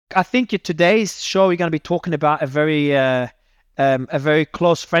I think today's show, you're going to be talking about a very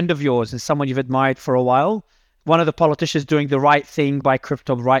close friend of yours and someone you've admired for a while. One of the politicians doing the right thing by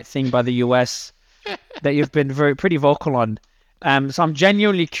crypto, the right thing by the US that you've been pretty vocal on. So I'm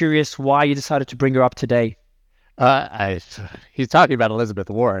genuinely curious why you decided to bring her up today. I, he's talking about Elizabeth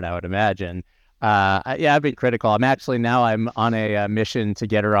Warren, I would imagine. Yeah, I've been critical. I'm on a mission to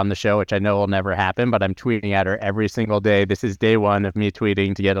get her on the show, which I know will never happen, but I'm tweeting at her every single day. This is day one of me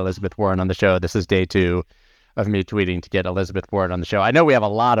tweeting to get Elizabeth Warren on the show. This is day two of me tweeting to get Elizabeth Warren on the show. I know we have a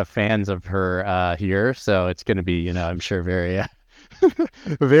lot of fans of her here, so it's going to be, I'm sure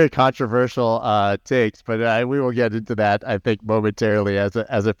very controversial takes, but we will get into that, I think, momentarily as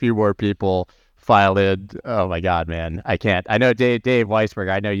a few more people file in. Oh my God, man, I can't. I know Dave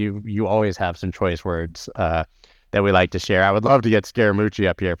Weisberg. I know you always have some choice words that we like to share. I would love to get Scaramucci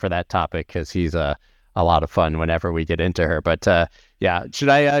up here for that topic because he's a lot of fun whenever we get into her. But yeah, should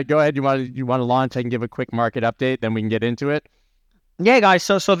I go ahead? You want to launch? I can give a quick market update, then we can get into it. Yeah, guys.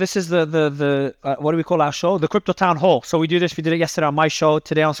 So this is the what do we call our show? The Crypto Town Hall. So we do this. We did it yesterday on my show,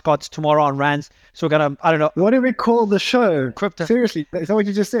 today on Scott's, tomorrow on Rand's. So we're gonna, I don't know. What do we call the show? Crypto. Seriously, is that what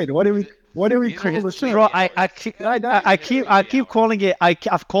you just said? What do we call the show? Bro, I keep calling it.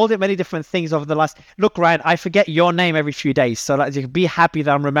 I've called it many different things over the last. Look, Ryan, I forget your name every few days, so like, be happy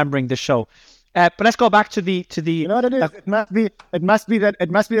that I'm remembering the show. But let's go back to the. You know what it is? It must be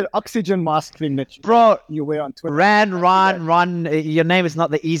that oxygen mask thing that you wear on Twitter. Ran. Your name is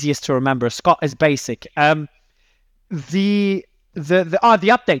not the easiest to remember. Scott is basic. The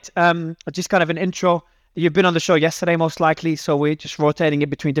update. Just kind of an intro. You've been on the show yesterday, most likely, so we're just rotating it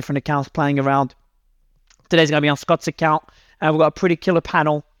between different accounts, playing around. Today's going to be on Scott's account, and we've got a pretty killer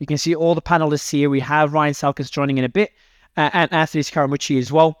panel. You can see all the panelists here. We have Ryan Salkins joining in a bit, and Anthony Scaramucci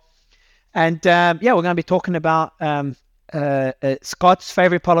as well. And we're going to be talking about Scott's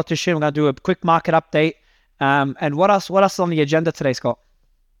favorite politician. We're going to do a quick market update. And what else on the agenda today, Scott?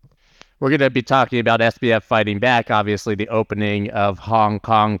 We're going to be talking about SBF fighting back, obviously the opening of Hong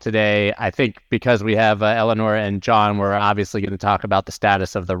Kong today. I think because we have Eleanor and John, we're obviously going to talk about the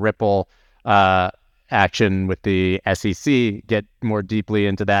status of the Ripple action with the SEC, get more deeply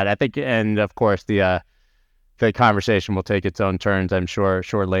into that. I think, and of course, the conversation will take its own turns, I'm sure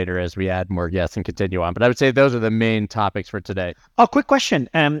later as we add more guests and continue on. But I would say those are the main topics for today. Oh, quick question.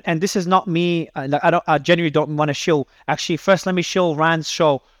 And this is not me. I genuinely don't want to shill. Actually, first, let me shill Rand's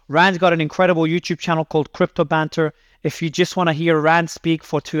show. Rand's got an incredible YouTube channel called Crypto Banter. If you just want to hear Rand speak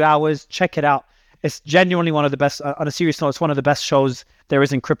for 2 hours, check it out. It's genuinely one of the best. On a serious note, it's one of the best shows there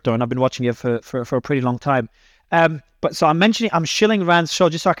is in crypto, and I've been watching it for a pretty long time. But so I'm shilling Rand's show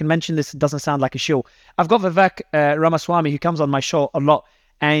just so I can mention this. It doesn't sound like a shill. I've got Vivek Ramaswamy, who comes on my show a lot,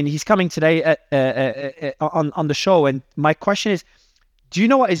 and he's coming today on the show. And my question is, do you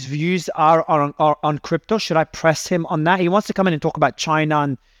know what his views are on crypto? Should I press him on that? He wants to come in and talk about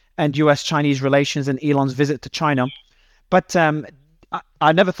China and US-Chinese relations and Elon's visit to China. But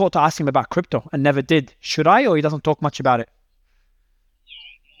I never thought to ask him about crypto and never did. Should I, or he doesn't talk much about it?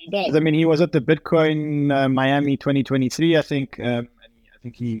 He does. I mean, he was at the Bitcoin Miami 2023, I think. And I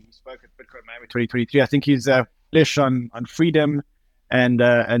think he spoke at Bitcoin Miami 2023. I think he's bullish on freedom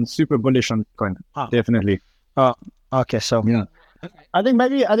and super bullish on Bitcoin. Definitely. Okay. So yeah. I think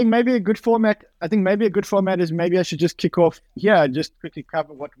maybe a good format. Is maybe I should just kick off here and just quickly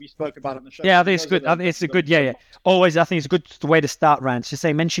cover what we spoke about on the show. Yeah, I think it's good. I think it's a good. Yeah. Always, I think it's a good way to start, Rand. Just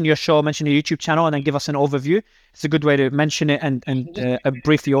say mention your show, mention your YouTube channel, and then give us an overview. It's a good way to mention it and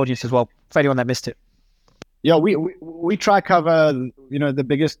brief the audience as well for anyone that missed it. Yeah, we try cover the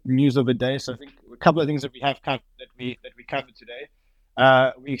biggest news of the day. So I think a couple of things that we have covered that we covered today.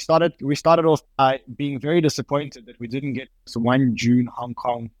 We started off by being very disappointed that we didn't get this 1 June Hong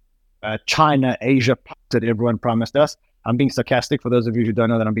Kong, China, Asia that everyone promised us. I'm being sarcastic for those of you who don't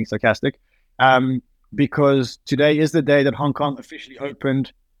know that I'm being sarcastic, because today is the day that Hong Kong officially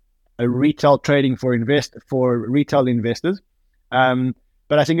opened a retail trading for retail investors.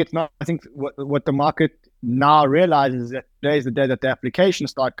 But I think it's not. I think what the market now realizes is that today is the day that the applications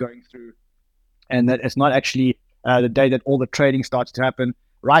start going through, and that it's not actually the day that all the trading starts to happen.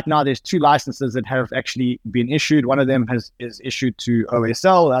 Right now, there's 2 licenses that have actually been issued. One of them is issued to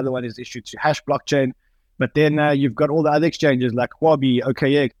OSL. The other one is issued to Hash Blockchain. But then you've got all the other exchanges like Huobi,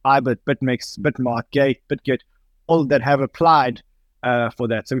 OKX, Ibit, BitMEX, Bitmark, Gate, BitGet, all that have applied for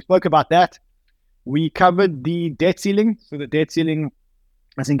that. So we spoke about that. We covered the debt ceiling. So the debt ceiling,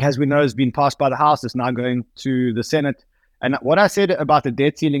 I think, as we know, has been passed by the House. It's now going to the Senate. And what I said about the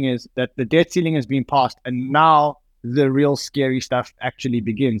debt ceiling is that the debt ceiling has been passed, and now the real scary stuff actually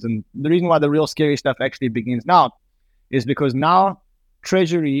begins. And the reason why the real scary stuff actually begins now is because now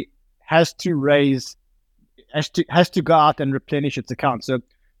Treasury has to go out and replenish its account. So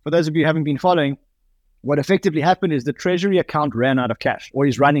for those of you who haven't been following, what effectively happened is the Treasury account ran out of cash, or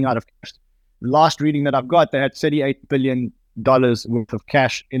is running out of cash. The last reading that I've got, they had $38 billion worth of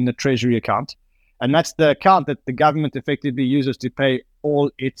cash in the Treasury account. And that's the account that the government effectively uses to pay all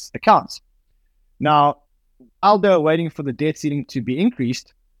its accounts. Now, while they were waiting for the debt ceiling to be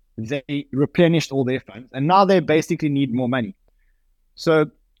increased, they replenished all their funds, and now they basically need more money. So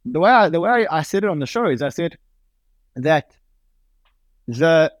the way I said it on the show is I said that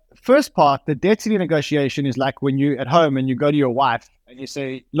the first part, the debt ceiling negotiation, is like when you're at home and you go to your wife and you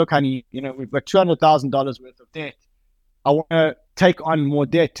say, look, honey, we've got $200,000 worth of debt. I want to take on more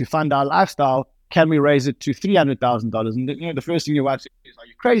debt to fund our lifestyle. Can we raise it to $300,000? And the first thing your wife says is, are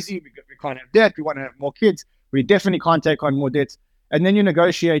you crazy? We can't have debt. We want to have more kids. We definitely can't take on more debts. And then you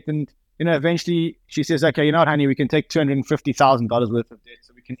negotiate, and eventually she says, okay, honey, we can take $250,000 worth of debt,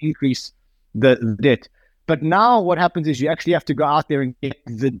 so we can increase the debt. But now what happens is you actually have to go out there and get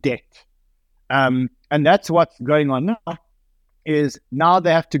the debt. And that's what's going on now, is now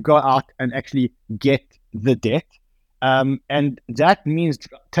they have to go out and actually get the debt. And that means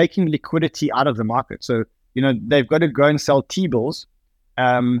taking liquidity out of the market. So, they've got to go and sell T-bills.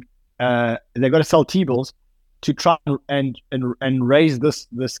 They've got to sell T-bills to try and raise this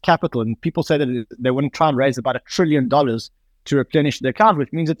capital. And people say that they want to try and raise about $1 trillion to replenish the account,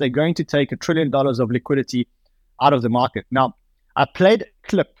 which means that they're going to take $1 trillion of liquidity out of the market. Now, I played a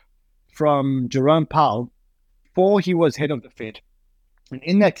clip from Jerome Powell before he was head of the Fed. And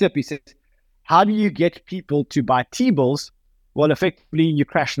in that clip, he says, how do you get people to buy T-bills? Well, effectively, you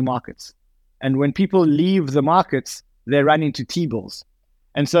crash the markets. And when people leave the markets, they run into T-bills.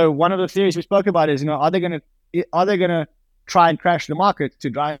 And so one of the theories we spoke about is, are they going to try and crash the market to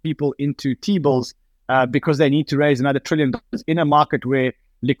drive people into T-bills because they need to raise another $1 trillion in a market where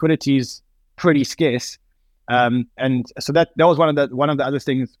liquidity is pretty scarce? And so that was one of the other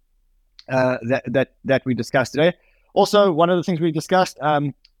things that we discussed today. Also, one of the things we discussed,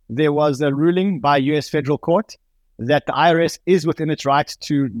 there was a ruling by U.S. federal court that the IRS is within its rights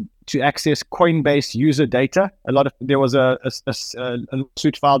to access Coinbase user data. There was a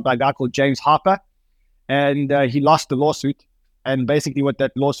lawsuit filed by a guy called James Harper, and he lost the lawsuit. And basically, what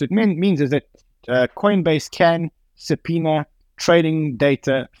that lawsuit means is that Coinbase can subpoena trading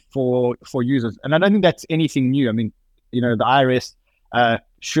data for users. And I don't think that's anything new. I mean, the IRS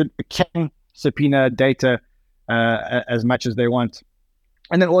can subpoena data as much as they want.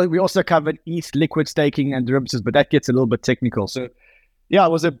 And then we also covered ETH, liquid staking, and derivatives, but that gets a little bit technical. So, yeah, it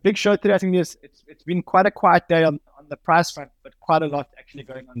was a big show today. I think it's been quite a quiet day on the price front, but quite a lot actually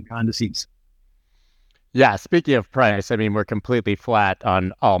going on behind the scenes. Yeah, speaking of price, I mean, we're completely flat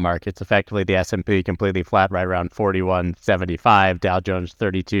on all markets. Effectively, the S&P completely flat right around 41.75, Dow Jones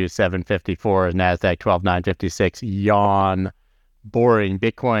 32.754, NASDAQ 12.956, yawn, boring.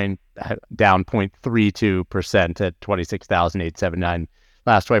 Bitcoin down 0.32% at 26,879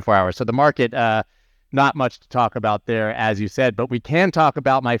 last 24 hours. So the market, not much to talk about there, as you said, but we can talk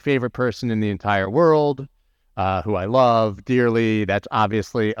about my favorite person in the entire world, who I love dearly. That's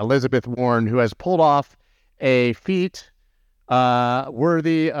obviously Elizabeth Warren, who has pulled off a feat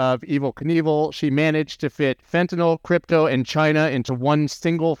worthy of Evel Knievel. She managed to fit fentanyl, crypto, and China into one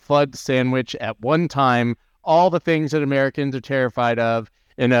single FUD sandwich at one time, all the things that Americans are terrified of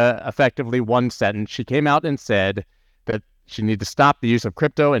in effectively one sentence. She came out and said that she needs to stop the use of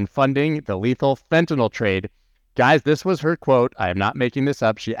crypto in funding the lethal fentanyl trade. Guys, this was her quote. I am not making this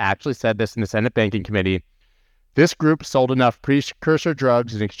up. She actually said this in the Senate Banking Committee. This group sold enough precursor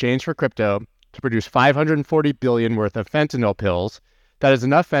drugs in exchange for crypto to produce $540 billion worth of fentanyl pills. That is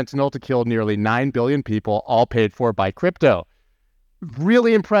enough fentanyl to kill nearly 9 billion people, all paid for by crypto.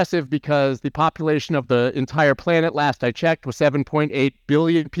 Really impressive, because the population of the entire planet, last I checked, was 7.8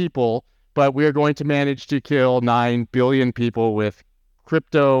 billion people, but we're going to manage to kill 9 billion people with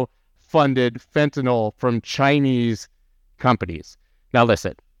crypto-funded fentanyl from Chinese companies. Now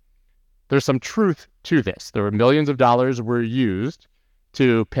listen, there's some truth to this. There were millions of dollars were used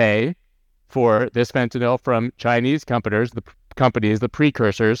to pay for this fentanyl from Chinese companies, the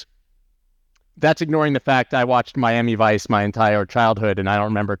precursors. That's ignoring the fact I watched Miami Vice my entire childhood, and I don't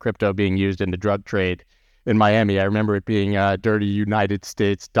remember crypto being used in the drug trade in Miami. I remember it being dirty United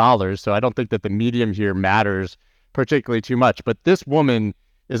States dollars, so I don't think that the medium here matters particularly too much. But this woman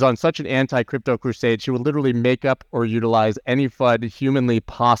is on such an anti-crypto crusade, she would literally make up or utilize any FUD humanly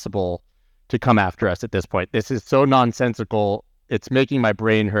possible to come after us at this point. This is so nonsensical. It's making my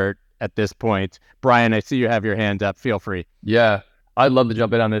brain hurt at this point. Brian, I see you have your hand up. Feel free. Yeah. I'd love to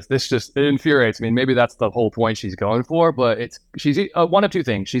jump in on this. This just it infuriates me. Maybe that's the whole point she's going for, but she's one of two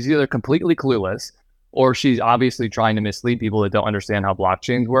things. She's either completely clueless, or she's obviously trying to mislead people that don't understand how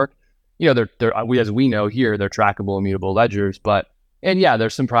blockchains work. You know, as we know here, they're trackable, immutable ledgers, and yeah,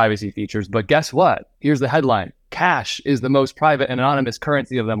 there's some privacy features. But guess what? Here's the headline: Cash is the most private and anonymous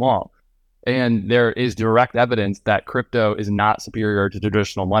currency of them all. And there is direct evidence that crypto is not superior to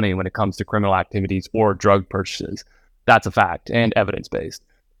traditional money when it comes to criminal activities or drug purchases. That's a fact and evidence-based.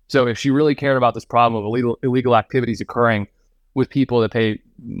 So if she really cared about this problem of illegal activities occurring with people that pay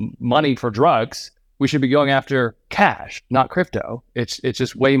money for drugs, we should be going after cash, not crypto. It's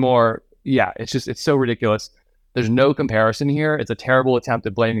just way more. Yeah, it's so ridiculous. There's no comparison here. It's a terrible attempt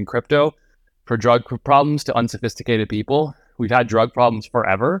at blaming crypto for drug problems to unsophisticated people. We've had drug problems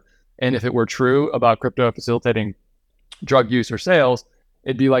forever. And if it were true about crypto facilitating drug use or sales,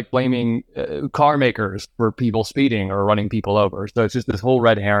 it'd be like blaming car makers for people speeding or running people over. So it's just this whole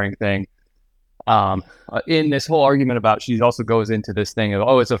red herring thing. In this whole argument about, she also goes into this thing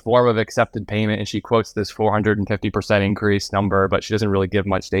of, it's a form of accepted payment. And she quotes this 450% increase number, but she doesn't really give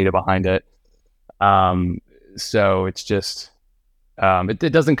much data behind it. So it's just,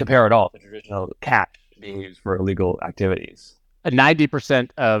 it doesn't compare at all to traditional cash being used for illegal activities. 90%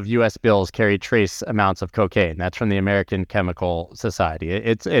 of U.S. bills carry trace amounts of cocaine. That's from the American Chemical Society.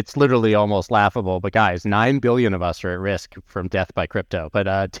 It's literally almost laughable. But guys, 9 billion of us are at risk from death by crypto.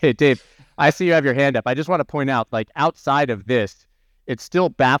 But Dave, I see you have your hand up. I just want to point out, like, outside of this, it still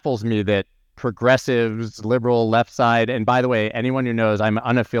baffles me that progressives, liberal, left side, and by the way, anyone who knows, I'm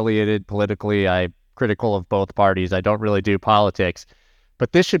unaffiliated politically. I'm critical of both parties. I don't really do politics.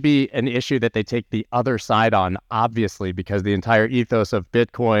 But this should be an issue that they take the other side on, obviously, because the entire ethos of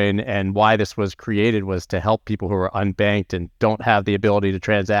Bitcoin and why this was created was to help people who are unbanked and don't have the ability to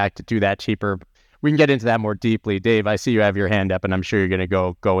transact, to do that cheaper. We can get into that more deeply. Dave, I see you have your hand up, and I'm sure you're going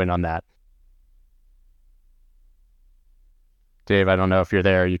to go in on that. Dave, I don't know if you're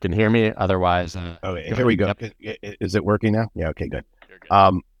there. You can hear me. Otherwise, here we go. Yep. Is it working now? Yeah. Okay. Good.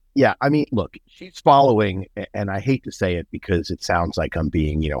 Yeah, I mean, look, she's following, and I hate to say it because it sounds like I'm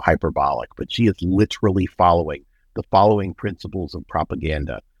being, hyperbolic, but she is literally following the following principles of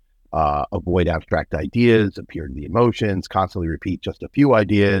propaganda. Avoid abstract ideas, appear to the emotions, constantly repeat just a few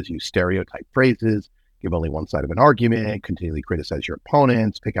ideas, use stereotype phrases, give only one side of an argument, continually criticize your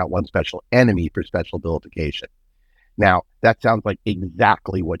opponents, pick out one special enemy for special vilification. Now, that sounds like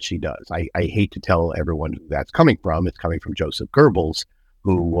exactly what she does. I hate to tell everyone who that's coming from. It's coming from Joseph Goebbels,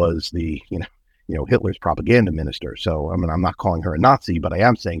 who was the, Hitler's propaganda minister. So, I mean, I'm not calling her a Nazi, but I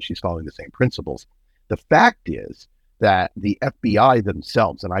am saying she's following the same principles. The fact is that the FBI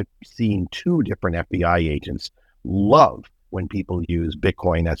themselves, and I've seen 2 different FBI agents, love when people use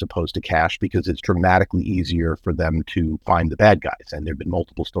Bitcoin as opposed to cash because it's dramatically easier for them to find the bad guys. And there have been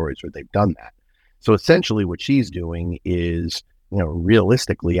multiple stories where they've done that. So essentially what she's doing is,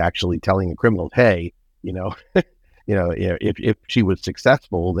 realistically actually telling the criminals, hey, if she was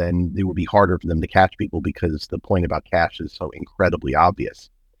successful, then it would be harder for them to catch people because the point about cash is so incredibly obvious.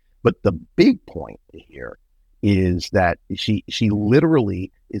 But the big point here is that she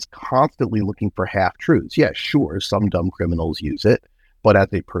literally is constantly looking for half truths. Yeah, sure, some dumb criminals use it, but as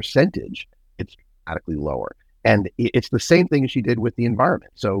a percentage, it's dramatically lower. And it's the same thing she did with the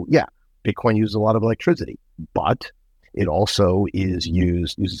environment. So yeah, Bitcoin uses a lot of electricity, but it also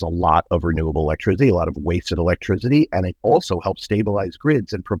uses a lot of renewable electricity, a lot of wasted electricity, and it also helps stabilize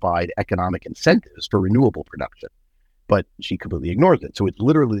grids and provide economic incentives for renewable production. But she completely ignores it. So it's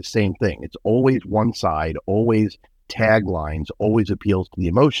literally the same thing. It's always one side, always taglines, always appeals to the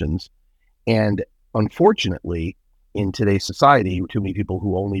emotions. And unfortunately, in today's society, too many people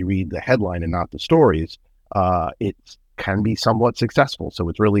who only read the headline and not the stories, it can be somewhat successful. So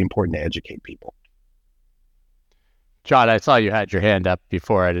it's really important to educate people. John, I saw you had your hand up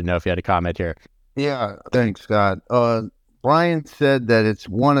before. I didn't know if you had a comment here. Yeah, thanks, Scott. Brian said that it's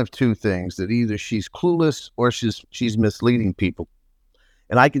one of 2 things, that either she's clueless or she's misleading people.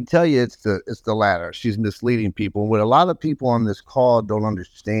 And I can tell you it's the latter. She's misleading people. And what a lot of people on this call don't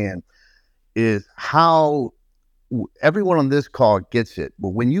understand is how everyone on this call gets it. But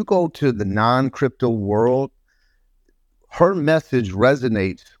when you go to the non-crypto world, her message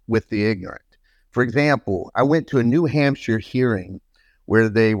resonates with the ignorant. For example, I went to a New Hampshire hearing where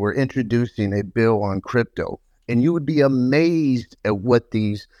they were introducing a bill on crypto, and you would be amazed at what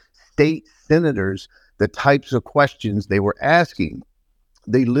these state senators, the types of questions they were asking.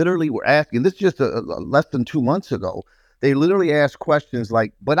 They literally were asking, this is just less than 2 months ago, they literally asked questions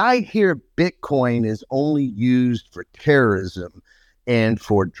like, but I hear Bitcoin is only used for terrorism and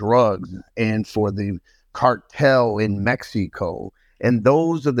for drugs and for the cartel in Mexico. And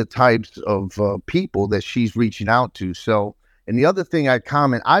those are the types of people that she's reaching out to. So, and the other thing I'd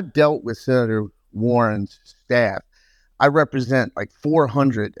comment, I've dealt with Senator Warren's staff. I represent like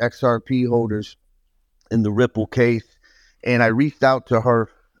 400 XRP holders in the Ripple case. And I reached out to her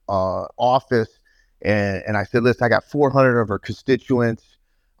office and I said, listen, I got 400 of her constituents.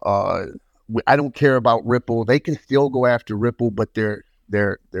 I don't care about Ripple. They can still go after Ripple, but they're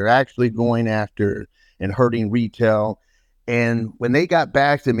actually going after and hurting retail. And when they got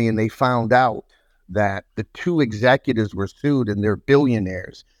back to me and they found out that the two executives were sued and they're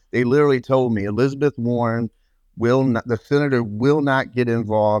billionaires, they literally told me Elizabeth Warren the senator will not get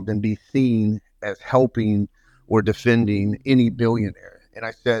involved and be seen as helping or defending any billionaire. And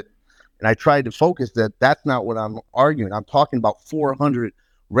I said, and I tried to focus that's not what I'm arguing. I'm talking about 400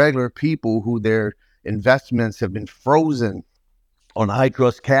 regular people who their investments have been frozen on High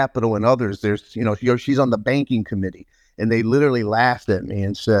Trust Capital and others. There's, she's on the banking committee, and they literally laughed at me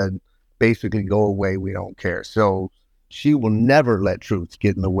and said, basically, go away, we don't care. So she will never let truth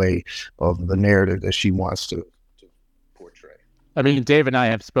get in the way of the narrative that she wants to portray. I mean, Dave and I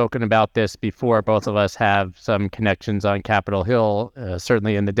have spoken about this before. Both of us have some connections on Capitol Hill,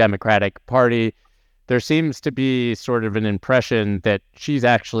 certainly in the Democratic Party. There seems to be sort of an impression that she's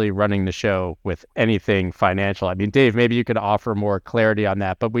actually running the show with anything financial. I mean, Dave, maybe you could offer more clarity on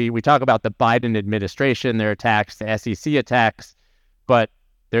that. But we talk about the Biden administration, their attacks, the SEC attacks, but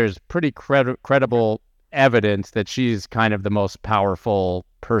there's pretty credible evidence that she's kind of the most powerful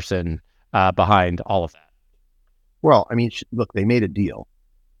person behind all of that. Well, I mean, look, they made a deal.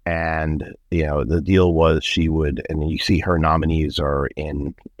 And, the deal was she would, and you see her nominees are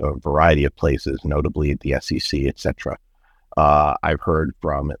in a variety of places, notably at the SEC, et cetera. I've heard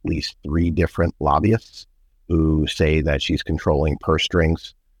from at least 3 different lobbyists who say that she's controlling purse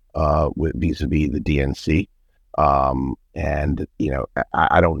strings vis-a-vis the DNC. And,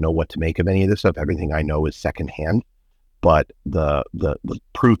 I don't know what to make of any of this stuff. Everything I know is secondhand. But the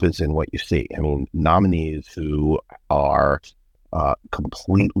proof is in what you see. I mean, nominees who are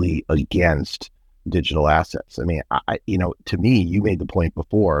completely against digital assets. I mean, to me, you made the point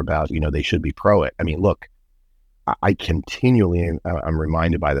before about, they should be pro it. I mean, look, I continually I'm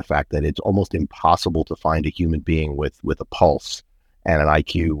reminded by the fact that it's almost impossible to find a human being with a pulse and an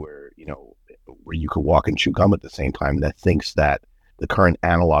IQ where you could walk and chew gum at the same time that thinks that the current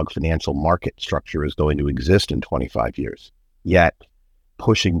analog financial market structure is going to exist in 25 years. Yet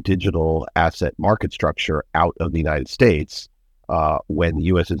pushing digital asset market structure out of the United States when the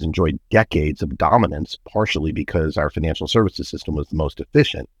U.S. has enjoyed decades of dominance, partially because our financial services system was the most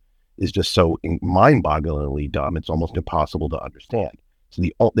efficient, is just so mind-bogglingly dumb, it's almost impossible to understand. So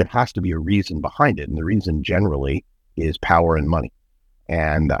there has to be a reason behind it, and the reason generally is power and money.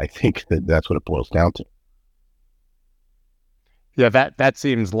 And I think that's what it boils down to. Yeah, that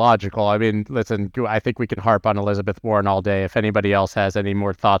seems logical. I mean, listen, I think we can harp on Elizabeth Warren all day. If anybody else has any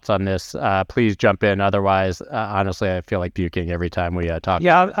more thoughts on this, please jump in. Otherwise, honestly, I feel like puking every time we talk.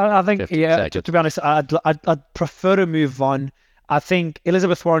 Yeah, I think, seconds. to be honest, I'd prefer to move on. I think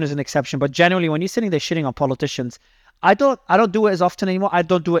Elizabeth Warren is an exception, but generally, when you're sitting there shitting on politicians, I don't do it as often anymore. I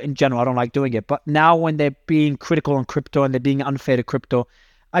don't do it in general. I don't like doing it. But now when they're being critical on crypto and they're being unfair to crypto,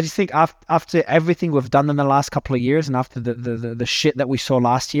 I just think after everything we've done in the last couple of years and after the shit that we saw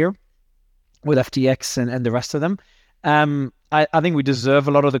last year with FTX and the rest of them, I think we deserve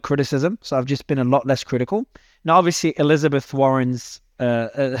a lot of the criticism. So I've just been a lot less critical. Now, obviously, Elizabeth Warren's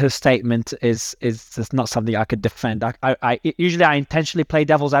her statement is just not something I could defend. I usually intentionally play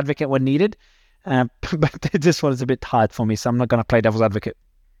devil's advocate when needed, but this one is a bit hard for me, so I'm not going to play devil's advocate.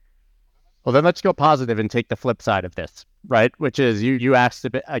 Well, then let's go positive and take the flip side of this, right? Which is you asked a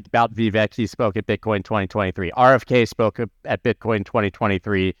bit about Vivek. He spoke at Bitcoin 2023. RFK spoke at Bitcoin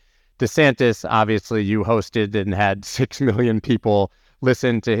 2023. DeSantis, obviously, you hosted and had 6 million people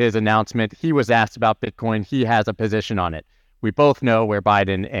listen to his announcement. He was asked about Bitcoin. He has a position on it. We both know where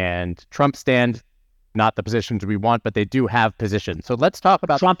Biden and Trump stand. Not the positions we want, but they do have positions. So let's talk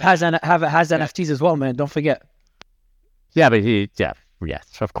about Trump has NFTs as well, man. Don't forget. Yeah, but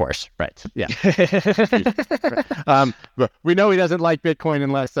yes, of course. Right. Yeah. We know he doesn't like Bitcoin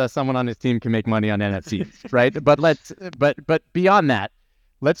unless someone on his team can make money on NFTs, right? But beyond that,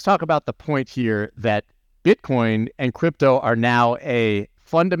 let's talk about the point here that Bitcoin and crypto are now a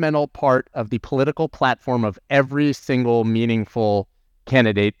fundamental part of the political platform of every single meaningful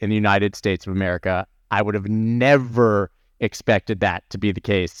candidate in the United States of America. I would have never expected that to be the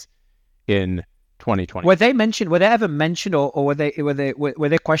case in 2020. Were they ever mentioned, or were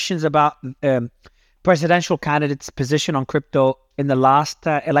there questions about presidential candidates' position on crypto in the last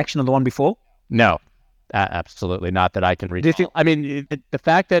election or the one before? No. Absolutely not that I can Do you recall. think? I mean, the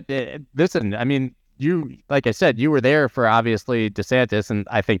fact that, listen, I mean, you, like I said, you were there for obviously DeSantis, and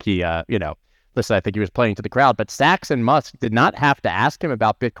I think he, listen, I think he was playing to the crowd, but Sachs and Musk did not have to ask him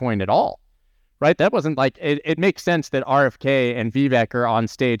about Bitcoin at all, right? That wasn't like, it makes sense that RFK and Vivek are on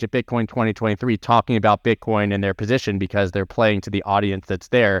stage at Bitcoin 2023 talking about Bitcoin and their position because they're playing to the audience that's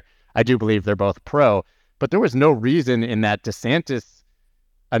there. I do believe they're both pro, but there was no reason in that DeSantis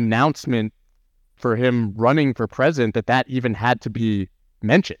announcement for him running for president that even had to be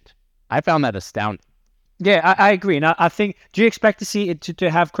mentioned. I found that astounding. Yeah, I agree, and I think. Do you expect to see it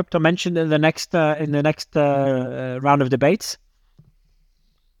to have crypto mentioned in the next round of debates?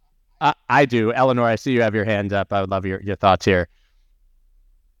 I do. Eleanor, I see you have your hand up. I would love your thoughts here.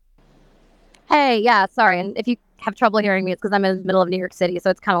 Hey, yeah, sorry. And if you have trouble hearing me, it's because I'm in the middle of New York City, so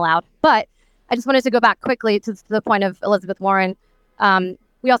it's kind of loud. But I just wanted to go back quickly to the point of Elizabeth Warren.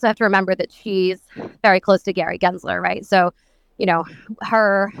 We also have to remember that she's very close to Gary Gensler, right? So,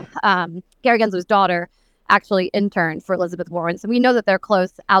 her Gary Gensler's daughter actually interned for Elizabeth Warren. So we know that they're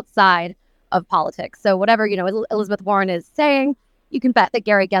close outside of politics. So whatever, Elizabeth Warren is saying, you can bet that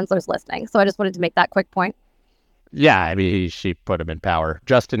Gary Gensler's listening. So I just wanted to make that quick point. Yeah, I mean, she put him in power.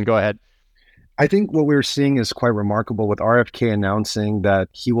 Justin, go ahead. I think what we're seeing is quite remarkable with RFK announcing that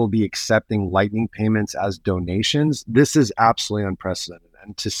he will be accepting Lightning payments as donations. This is absolutely unprecedented.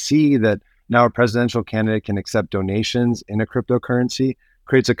 And to see that now a presidential candidate can accept donations in a cryptocurrency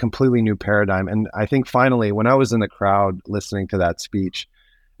creates a completely new paradigm. And I think finally, when I was in the crowd listening to that speech,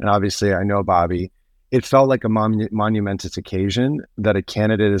 and obviously I know Bobby, it felt like a monumentous occasion that a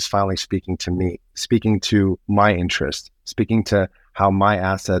candidate is finally speaking to me, speaking to my interest, speaking to how my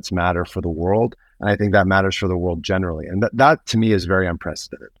assets matter for the world. And I think that matters for the world generally. And that to me is very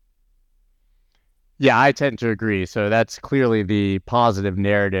unprecedented. Yeah, I tend to agree. So that's clearly the positive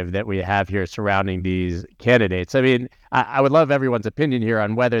narrative that we have here surrounding these candidates. I mean, I would love everyone's opinion here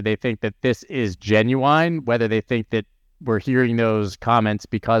on whether they think that this is genuine, whether they think that we're hearing those comments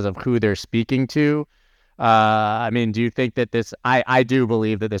because of who they're speaking to. I mean, do you think that I do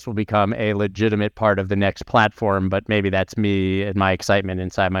believe that this will become a legitimate part of the next platform, but maybe that's me and my excitement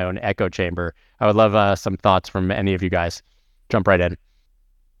inside my own echo chamber. I would love some thoughts from any of you guys. Jump right in.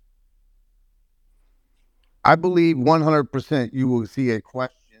 I believe 100% you will see a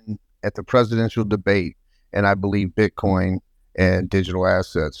question at the presidential debate, and I believe Bitcoin and digital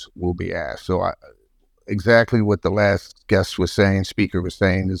assets will be asked. So exactly what the last guest was saying, speaker was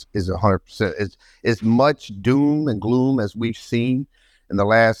saying, is 100%. It's as much doom and gloom as we've seen in the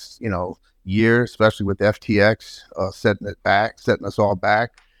last year, especially with FTX setting us all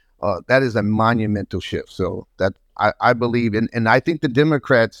back. That is a monumental shift. So that I believe in, and I think the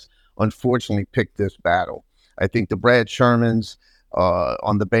Democrats unfortunately picked this battle. I think the Brad Shermans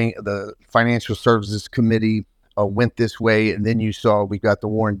on the Financial Services Committee went this way, and then you saw we got the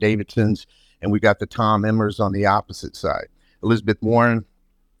Warren Davidsons and we got the Tom Emmers on the opposite side. Elizabeth Warren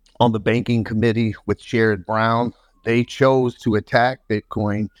on the Banking Committee with Sherrod Brown, they chose to attack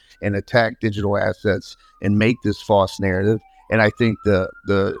Bitcoin and attack digital assets and make this false narrative. And I think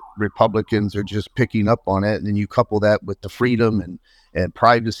the Republicans are just picking up on it. And then you couple that with the freedom and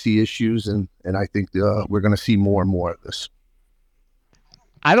privacy issues, and I think we're going to see more and more of this.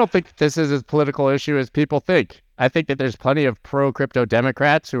 I don't think this is as political issue as people think. I think that there's plenty of pro-crypto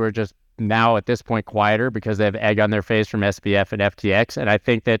Democrats who are just now at this point quieter because they have egg on their face from SBF and FTX. And I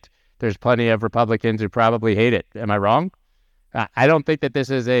think that there's plenty of Republicans who probably hate it. Am I wrong? I don't think that this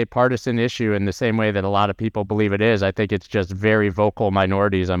is a partisan issue in the same way that a lot of people believe it is. I think it's just very vocal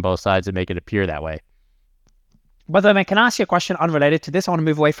minorities on both sides that make it appear that way. By the way, can I ask you a question unrelated to this? I want to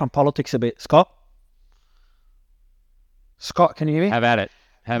move away from politics a bit. Scott? Scott, can you hear me? Have at it.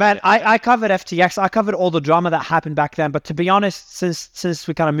 I covered FTX. I covered all the drama that happened back then. But to be honest, since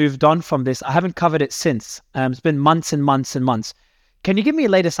we kind of moved on from this, I haven't covered it since. It's been months and months and months. Can you give me a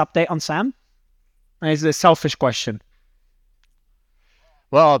latest update on Sam? It's a selfish question.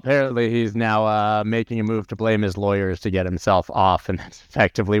 Well, apparently he's now making a move to blame his lawyers to get himself off, and that's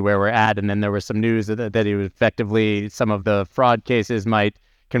effectively where we're at. And then there was some news that he was effectively, some of the fraud cases might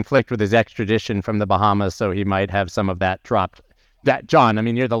conflict with his extradition from the Bahamas, so he might have some of that dropped. John, I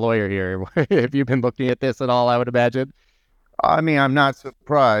mean, you're the lawyer here. Have you been looking at this at all, I would imagine? I mean, I'm not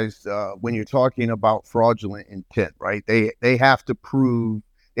surprised when you're talking about fraudulent intent, right? They have to prove,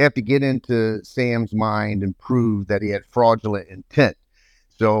 they have to get into Sam's mind and prove that he had fraudulent intent.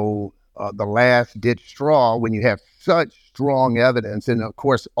 So the last ditch straw, when you have such strong evidence, and of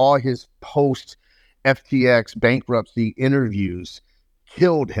course, all his post FTX bankruptcy interviews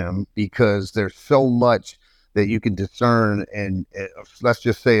killed him because there's so much that you can discern, and let's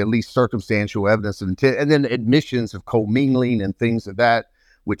just say at least circumstantial evidence of intent, and then admissions of commingling and things of that,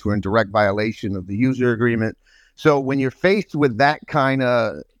 which were in direct violation of the user agreement. So when you're faced with that kind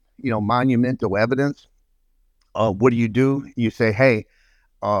of, monumental evidence, what do? You say, hey,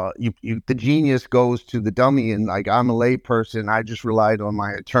 the genius goes to the dummy, and like, I'm a lay person. I just relied on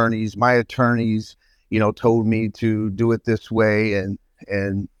my attorneys. My attorneys, told me to do it this way, and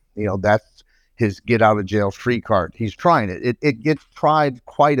that's his get out of jail free card. He's trying it. It gets tried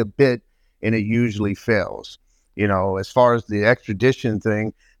quite a bit, and it usually fails. As far as the extradition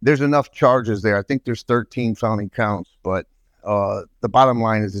thing, there's enough charges there. I think there's 13 felony counts, but the bottom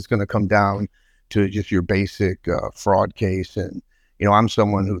line is it's going to come down to just your basic fraud case. And, I'm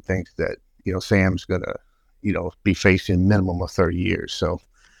someone who thinks that, Sam's going to, be facing minimum of 30 years. So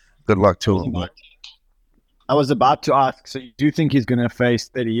good luck to him. I was about to ask, so you do think he's going to face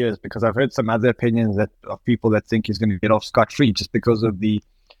 30 years? Because I've heard some other opinions of people that think he's going to get off scot-free just because of the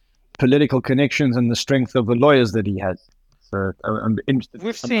political connections and the strength of the lawyers that he has. So I'm interested.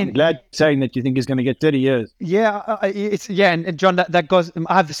 I'm glad you're saying that you think he's going to get 30 years. Yeah, and John, that goes.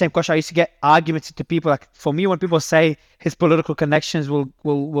 I have the same question. I used to get arguments to people. Like, for me, when people say his political connections will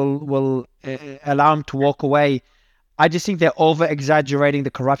allow him to walk away, I just think they're over exaggerating the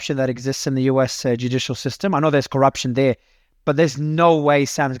corruption that exists in the U.S. Judicial system. I know there's corruption there, but there's no way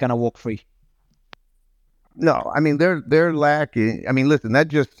Sam's going to walk free. No, I mean, they're lacking. I mean, listen, that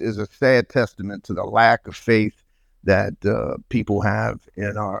just is a sad testament to the lack of faith that people have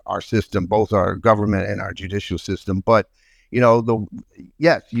in our system, both our government and our judicial system. But,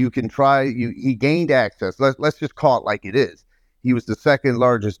 yes, you can try. He gained access. Let's just call it like it is. He was the second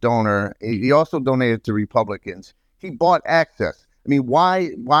largest donor. He also donated to Republicans. He bought access. I mean,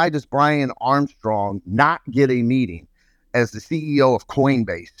 why does Brian Armstrong not get a meeting as the CEO of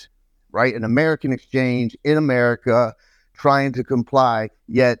Coinbase, right? An American exchange in America, trying to comply,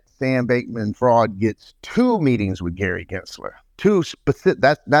 yet Sam Bankman-Fried gets 2 meetings with Gary Gensler. 2 specific.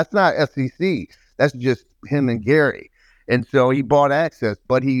 That's not SEC. That's just him and Gary. And so he bought access,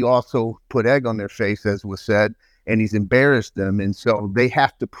 but he also put egg on their face, as was said, and he's embarrassed them. And so they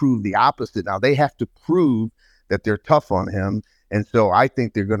have to prove the opposite. Now they have to prove that they're tough on him. And so I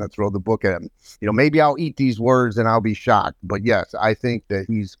think they're going to throw the book at him. Maybe I'll eat these words and I'll be shocked. But yes, I think that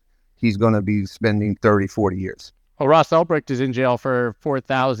he's going to be spending 30, 40 years. Well, Ross Ulbricht is in jail for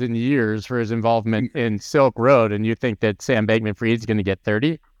 4,000 years for his involvement in Silk Road, and you think that Sam Bankman-Fried is going to get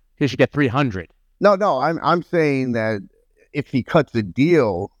 30? He should get 300. No, I'm saying that if he cuts the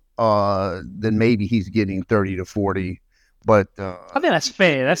deal, then maybe he's getting 30 to 40. But I think that's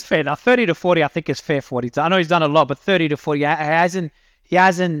fair. That's fair. Now, 30 to 40, I think is fair for what he's done. I know he's done a lot, but 30 to 40, he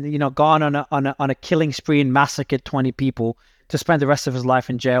hasn't gone on a killing spree and massacred 20 people to spend the rest of his life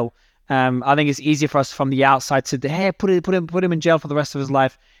in jail. I think it's easy for us from the outside to say, hey, put him in jail for the rest of his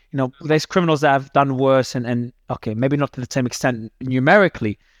life. There's criminals that have done worse, and okay, maybe not to the same extent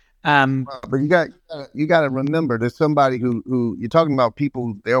numerically. But you got to remember, there's somebody who you're talking about.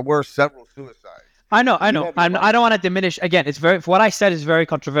 People, there were several suicides. I know. I don't want to diminish. Again, it's what I said is very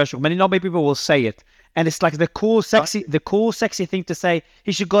controversial. Not many people will say it, and it's like the cool, sexy thing to say.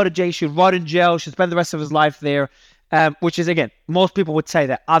 He should go to jail. He should rot in jail. Should spend the rest of his life there. Which is, again, most people would say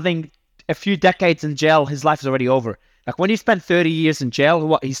that. I think a few decades in jail, his life is already over. Like, when you spend 30 years in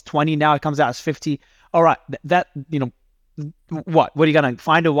jail, he's 20 now. He comes out as 50. All right, what are you gonna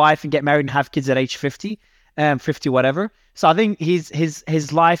find a wife and get married and have kids at age 50? 50 whatever. So I think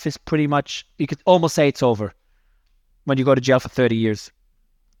his life is pretty much, you could almost say it's over when you go to jail for 30 years.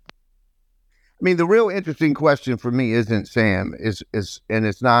 I mean, the real interesting question for me isn't Sam, is and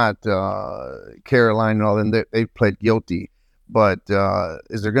it's not Caroline and all them. They pled guilty, but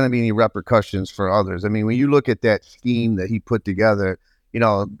is there going to be any repercussions for others? I mean, when you look at that scheme that he put together,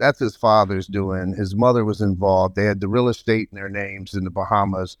 that's his father's doing. His mother was involved. They had the real estate in their names in the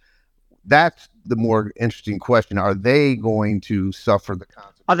Bahamas. That's the more interesting question. Are they going to suffer the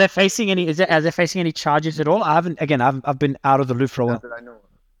consequences? Are they facing any? Are they facing any charges at all? I've been out of the loop for a while. Not that I know of.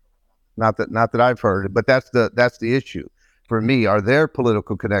 Not that I've heard it, but that's the issue for me. Are there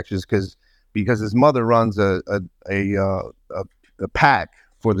political connections? Because his mother runs a PAC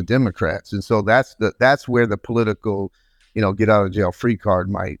for the Democrats, and so that's where the political, get out of jail free card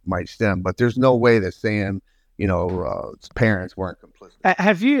might stem. But there's no way that Sam, his parents weren't complicit.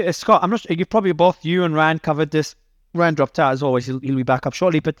 Have you, Scott? I'm not sure. You probably both, you and Rand, covered this. Rand dropped out as always. He'll be back up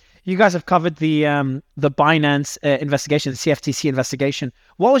shortly. But you guys have covered the Binance investigation, the CFTC investigation.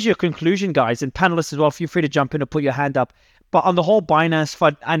 What was your conclusion, guys? And panelists as well, feel free to jump in and put your hand up. But on the whole Binance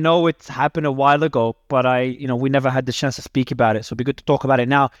FUD, I know it's happened a while ago, but we never had the chance to speak about it. So it'd be good to talk about it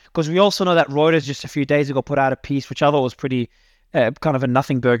now, because we also know that Reuters just a few days ago put out a piece, which I thought was pretty kind of a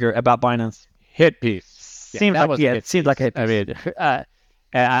nothing burger about Binance. Hit piece. Seemed like it seemed like a hit piece. I mean,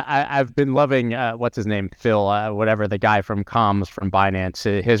 I've been loving what's his name, Phil, whatever, the guy from comms from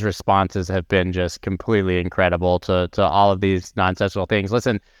Binance. His responses have been just completely incredible to all of these nonsensical things.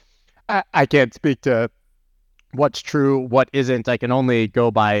 Listen, I can't speak to what's true, what isn't. I can only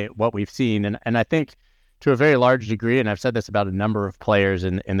go by what we've seen. And I think to a very large degree, and I've said this about a number of players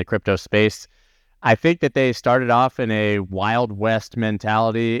in the crypto space, I think that they started off in a Wild West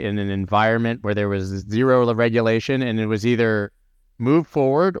mentality in an environment where there was zero regulation, and it was either move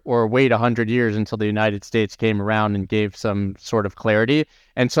forward or wait 100 years until the United States came around and gave some sort of clarity.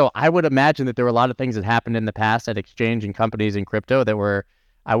 And so I would imagine that there were a lot of things that happened in the past at exchange and companies in crypto that were,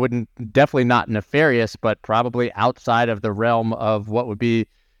 definitely not nefarious, but probably outside of the realm of what would be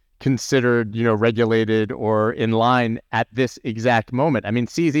considered, regulated or in line at this exact moment. I mean,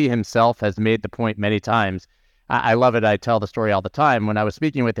 CZ himself has made the point many times. I love it. I tell the story all the time. When I was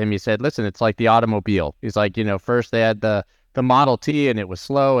speaking with him, he said, listen, it's like the automobile. He's like, first they had the Model T and it was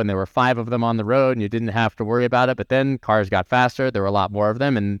slow and there were 5 of them on the road and you didn't have to worry about it. But then cars got faster. There were a lot more of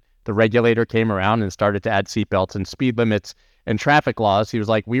them. And the regulator came around and started to add seatbelts and speed limits and traffic laws. He was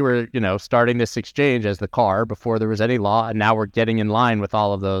like, we were, starting this exchange as the car before there was any law. And now we're getting in line with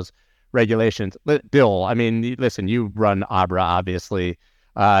all of those regulations. Bill, I mean, listen, you run Abra, obviously.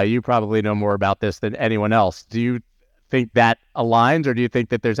 You probably know more about this than anyone else. Do you think that aligns, or do you think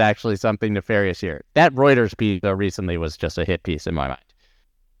that there's actually something nefarious here? That Reuters piece, though, recently was just a hit piece in my mind.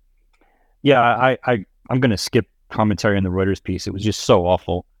 Yeah, I'm going to skip commentary on the Reuters piece. It was just so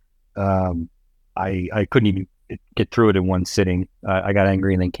awful. I couldn't even get through it in one sitting. I got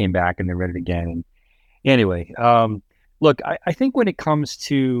angry and then came back and then read it again. And anyway, look, I think when it comes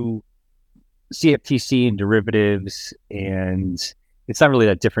to CFTC and derivatives, and it's not really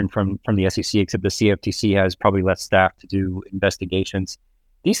that different from the SEC, except the CFTC has probably less staff to do investigations.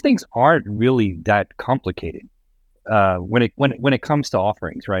 These things aren't really that complicated when it comes to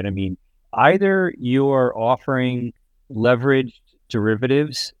offerings, right? I mean, either you're offering leveraged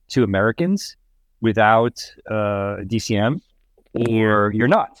derivatives to Americans without DCM, or you're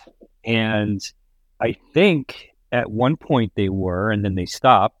not. And I think at one point they were, and then they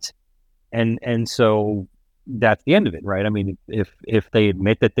stopped. And so that's the end of it, right? I mean, if they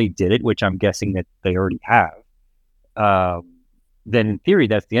admit that they did it, which I'm guessing that they already have, then in theory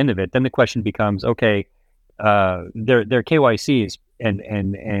that's the end of it. Then the question becomes, okay, their KYC is and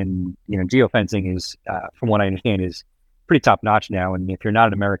geofencing is, from what I understand, is pretty top notch now. And if you're not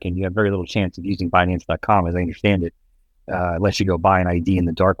an American, you have very little chance of using Binance.com, as I understand it, unless you go buy an ID in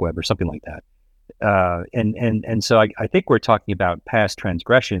the dark web or something like that. And so I think we're talking about past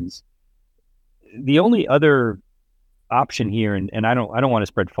transgressions. The only other option here, and I don't want to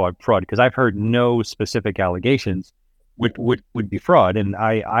spread fraud because I've heard no specific allegations would be fraud, and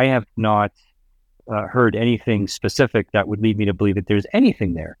I have not heard anything specific that would lead me to believe that there's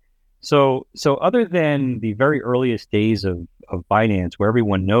anything there. So other than the very earliest days of Binance, where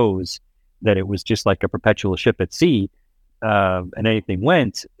everyone knows that it was just like a perpetual ship at sea, and anything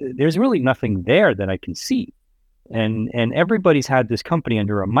went, there's really nothing there that I can see. And everybody's had this company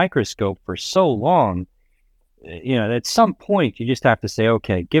under a microscope for so long, at some point you just have to say,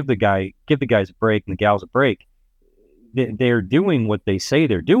 okay, give the guys a break and the gals a break. They're doing what they say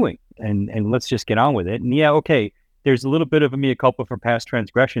they're doing, and let's just get on with it. And yeah, okay, there's a little bit of a mea culpa for past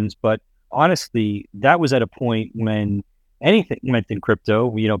transgressions, but honestly, that was at a point when anything went in crypto.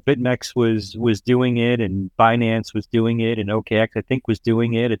 BitMEX was doing it, and Binance was doing it, and OKX I think was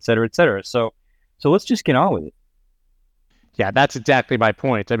doing it, et cetera, et cetera. So let's just get on with it. Yeah, that's exactly my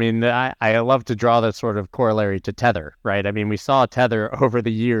point. I mean, I love to draw the sort of corollary to Tether, right? I mean, we saw Tether over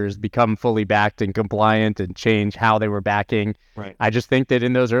the years become fully backed and compliant and change how they were backing. Right. I just think that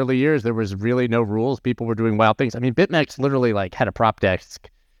in those early years, there was really no rules. People were doing wild things. I mean, BitMEX literally had a prop desk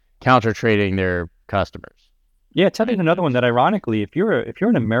counter trading their customers. Yeah, Tether's another one that, ironically, if you're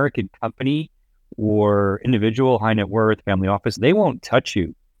an American company or individual, high net worth, family office, they won't touch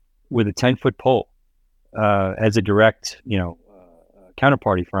you with a 10-foot pole. As a direct,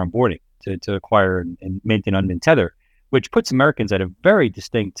 counterparty for onboarding to acquire and maintain unmint Tether, which puts Americans at a very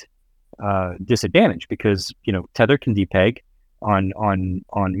distinct disadvantage because Tether can depeg on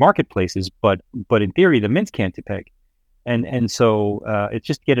marketplaces, but in theory the mints can't depeg, and so it's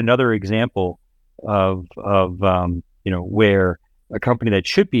just yet another example where a company that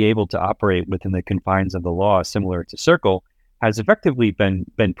should be able to operate within the confines of the law, similar to Circle, has effectively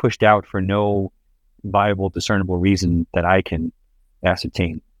been pushed out for no viable, discernible reason that I can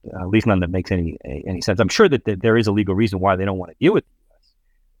ascertain. At least none that makes any sense. I'm sure that there is a legal reason why they don't want to deal with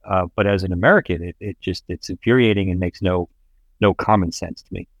the U.S. But as an American, it's infuriating and makes no common sense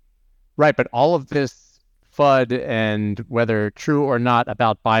to me. Right, but all of this FUD and whether true or not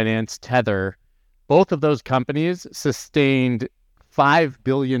about Binance, Tether, both of those companies sustained 5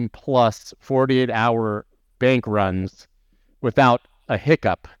 billion plus 48-hour bank runs without a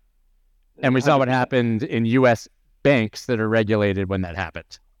hiccup. And we saw what happened in U.S. banks that are regulated when that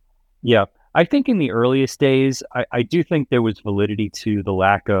happened. Yeah. I think in the earliest days, I do think there was validity to the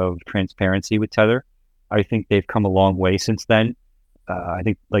lack of transparency with Tether. I think they've come a long way since then. I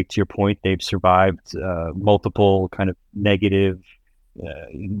think, like to your point, they've survived multiple kind of negative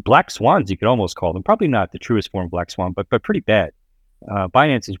black swans, you could almost call them. Probably not the truest form of black swan, but pretty bad.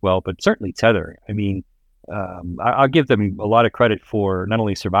 Binance as well, but certainly Tether. I mean, I'll give them a lot of credit for not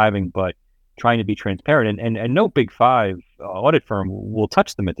only surviving, but trying to be transparent. And no Big Five audit firm will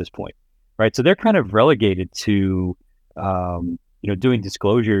touch them at this point, right? So they're kind of relegated to, doing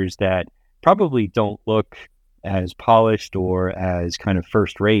disclosures that probably don't look as polished or as kind of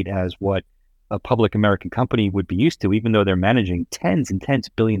first rate as what a public American company would be used to, even though they're managing tens and tens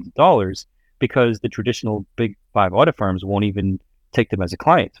of billions of dollars, because the traditional Big Five audit firms won't even take them as a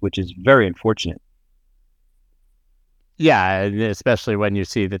client, which is very unfortunate. Yeah, and especially when you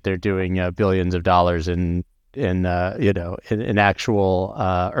see that they're doing billions of dollars in actual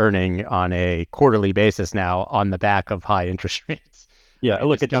earning on a quarterly basis now on the back of high interest rates. Yeah,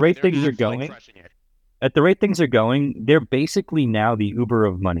 look, at the rate things are going, they're basically now the Uber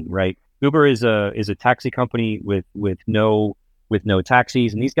of money, right? Uber is a taxi company with no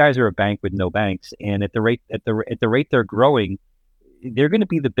taxis, and these guys are a bank with no banks. And at the rate they're growing, they're going to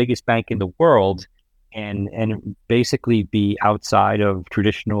be the biggest bank in the world, and basically be outside of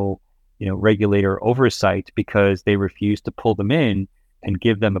traditional regulator oversight, because they refuse to pull them in and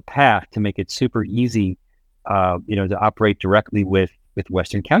give them a path to make it super easy to operate directly with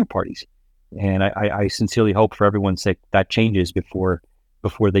Western counterparties. And I sincerely hope, for everyone's sake, that changes before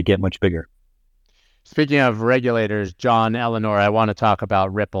they get much bigger. Speaking of regulators, John, Eleanor, I want to talk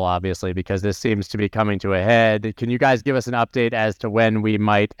about Ripple, obviously, because this seems to be coming to a head. Can you guys give us an update as to when we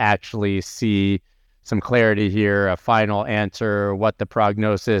might actually see some clarity here, a final answer, what the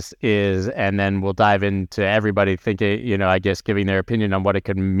prognosis is, and then we'll dive into everybody thinking, I guess, giving their opinion on what it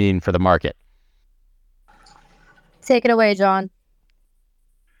could mean for the market. Take it away, John.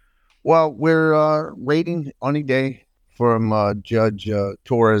 Well, we're waiting any day from Judge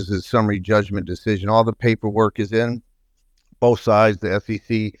Torres' summary judgment decision. All the paperwork is in. Both sides, the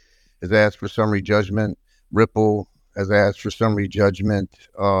SEC has asked for summary judgment. Ripple has asked for summary judgment.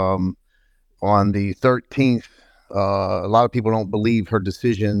 On the 13th, a lot of people don't believe her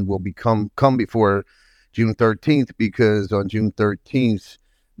decision will come before June 13th, because on June 13th,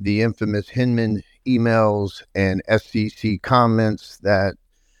 the infamous Hinman emails and SEC comments, that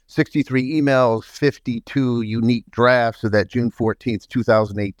 63 emails, 52 unique drafts of that June 14th,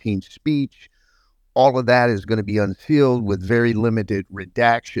 2018 speech. All of that is going to be unsealed with very limited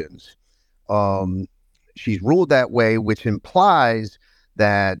redactions. She's ruled that way, which implies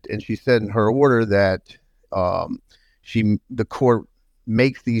that, and she said in her order that the court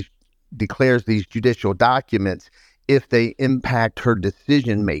declares these judicial documents if they impact her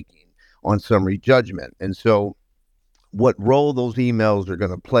decision making on summary judgment. And so what role those emails are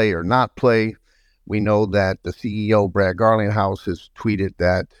going to play or not play, we know that the CEO, Brad Garlinghouse, has tweeted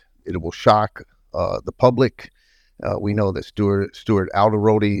that it will shock the public. We know that Stuart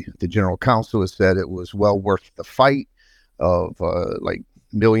Alderodi, the general counsel, has said it was well worth the fight of like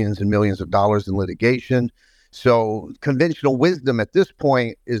millions and millions of dollars in litigation. So conventional wisdom at this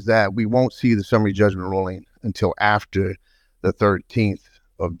point is that we won't see the summary judgment ruling until after the 13th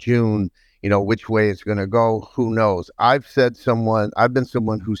of June. Which way it's going to go, who knows? I've been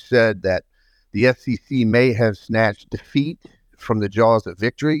someone who said that the SEC may have snatched defeat from the jaws of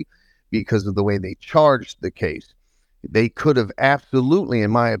victory because of the way they charged the case. They could have absolutely,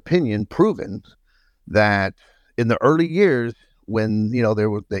 in my opinion, proven that in the early years, when there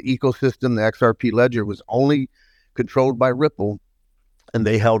was the ecosystem, the XRP ledger was only controlled by Ripple, and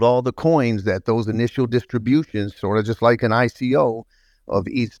they held all the coins, that those initial distributions, sort of just like an ICO of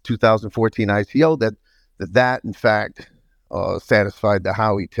each 2014 ICO, that in fact satisfied the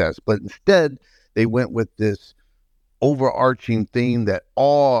Howey test. But instead, they went with this overarching theme that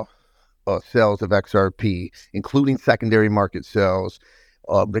all sales of XRP, including secondary market sales,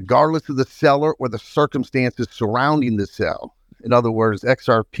 regardless of the seller or the circumstances surrounding the sale. In other words,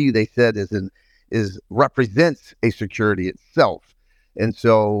 XRP, they said, represents a security itself. And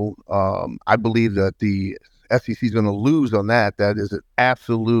so I believe that the SEC is going to lose on that. That is an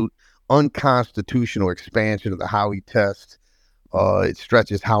absolute unconstitutional expansion of the Howey test. It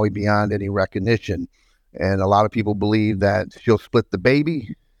stretches Howey beyond any recognition. And a lot of people believe that she'll split the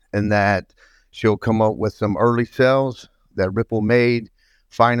baby and that she'll come up with some early sales that Ripple made,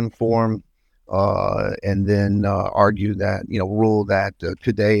 fine them for them, and then argue that, rule that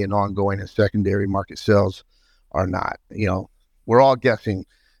today and ongoing and secondary market sales are not. We're all guessing.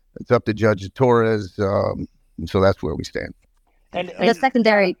 It's up to Judge Torres. So that's where we stand. And the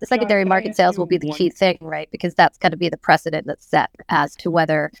secondary market sales will be the key thing, right? Because that's going to be the precedent that's set as to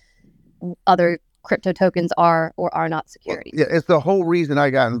whether other crypto tokens are or are not securities. Well, yeah, it's the whole reason I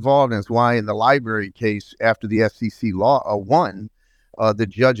got involved, and it's why in the library case after the SEC law won, the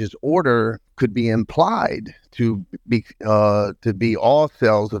judge's order could be implied to be all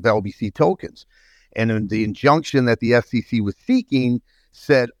sales of LBC tokens, and in the injunction that the SEC was seeking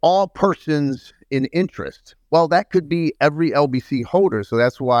said all persons in interest. Well, that could be every LBC holder. So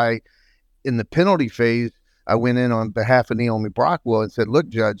that's why in the penalty phase, I went in on behalf of Naomi Brockwell and said, look,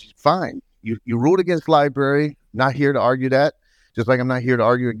 Judge, fine. You ruled against library. Not here to argue that. Just like I'm not here to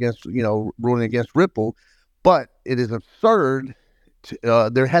argue against, ruling against Ripple. But it is absurd.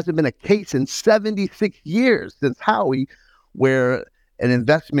 There hasn't been a case in 76 years since Howey where an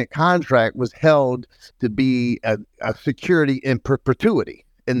investment contract was held to be a security in perpetuity.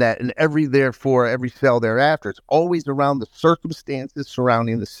 And that in every sale thereafter, it's always around the circumstances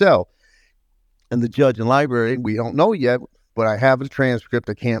surrounding the sale. And the judge in library, we don't know yet, but I have a transcript.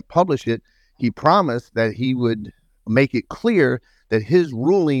 I can't publish it. He promised that he would make it clear that his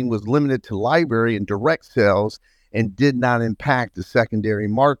ruling was limited to library and direct sales and did not impact the secondary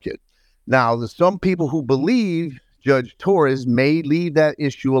market. Now, there's some people who believe Judge Torres may leave that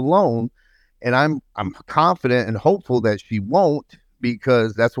issue alone, and I'm confident and hopeful that she won't,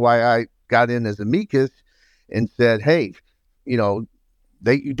 because that's why I got in as amicus and said, hey, you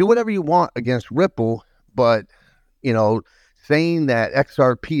do whatever you want against Ripple, but, saying that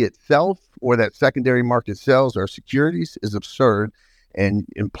XRP itself or that secondary market sales are securities is absurd. And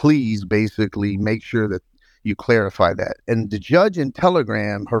please basically make sure that you clarify that. And the judge in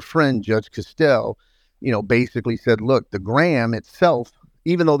Telegram, her friend, Judge Castell, basically said, look, the Graham itself,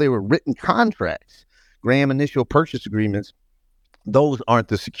 even though they were written contracts, Graham initial purchase agreements, those aren't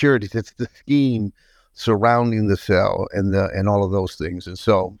the securities. It's the scheme surrounding the sale and all of those things. And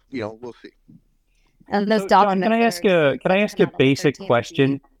so, we'll see. And those John, can I ask a basic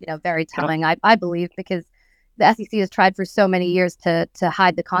question? Very telling, I believe, because the SEC has tried for so many years to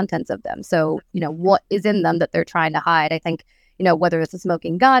hide the contents of them. So, what is in them that they're trying to hide? I think, whether it's a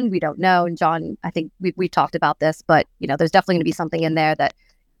smoking gun, we don't know. And John, I think we talked about this, but, there's definitely going to be something in there that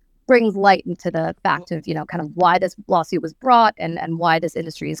brings light into the fact of, kind of why this lawsuit was brought and why this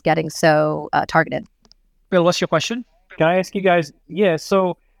industry is getting so targeted. Bill, what's your question? Can I ask you guys? Yeah.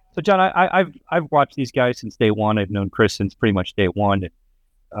 So John, I've watched these guys since day one. I've known Chris since pretty much day one.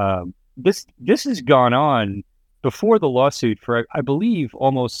 This has gone on before the lawsuit for, I believe,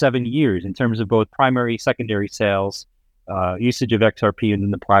 almost 7 years in terms of both primary, secondary sales, usage of XRP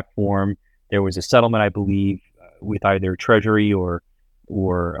in the platform. There was a settlement, I believe, with either Treasury or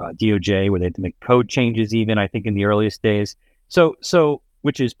DOJ, where they had to make code changes even, I think, in the earliest days. So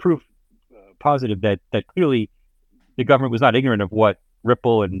which is proof positive that clearly the government was not ignorant of what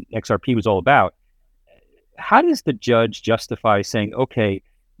Ripple and XRP was all about. How does the judge justify saying, okay,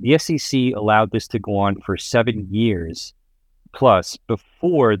 the SEC allowed this to go on for 7 years plus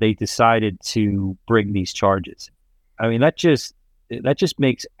before they decided to bring these charges? I mean, that just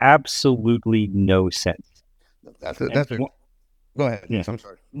makes absolutely no sense. Go ahead. Yeah. I'm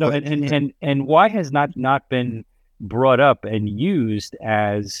sorry. No, and why has not been brought up and used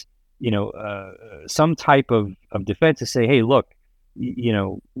as some type of defense to say, hey, look,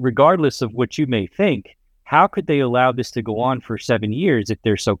 regardless of what you may think, how could they allow this to go on for 7 years if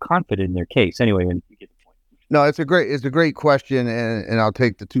they're so confident in their case? Anyway, and you get the point. No, it's a great question, and I'll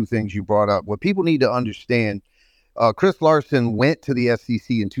take the two things you brought up. What people need to understand. Chris Larson went to the SEC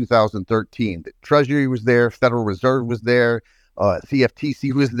in 2013. The Treasury was there, Federal Reserve was there,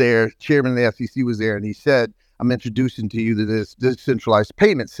 CFTC was there, Chairman of the SEC was there, and he said, I'm introducing to you to this decentralized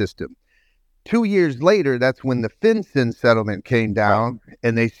payment system. 2 years later, that's when the FinCEN settlement came down,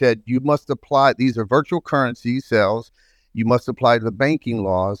 and they said, you must apply, these are virtual currency sales, you must apply to the banking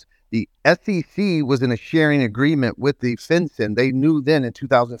laws. The SEC was in a sharing agreement with the FinCEN. They knew then in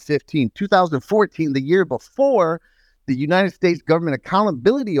 2015, 2014, the year before, the United States Government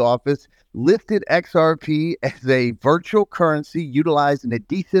Accountability Office listed XRP as a virtual currency utilized in a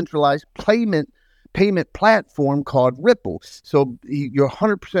decentralized payment platform called Ripple. So you're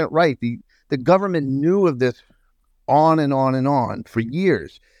 100% right. The government knew of this on and on and on for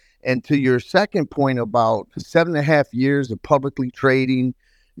years. And to your second point about 7.5 years of publicly trading,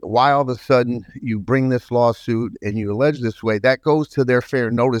 why all of a sudden you bring this lawsuit and you allege this way, that goes to their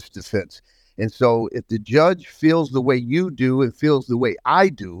fair notice defense. And so if the judge feels the way you do and feels the way I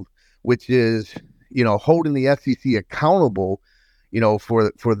do, which is, holding the SEC accountable,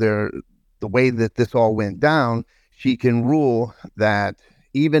 for the way that this all went down, she can rule that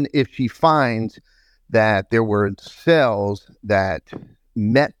even if she finds that there were cells that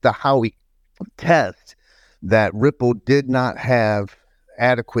met the Howey test, that Ripple did not have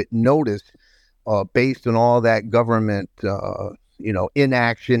adequate notice based on all that government,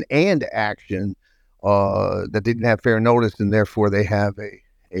 inaction and action, that didn't have fair notice, and therefore they have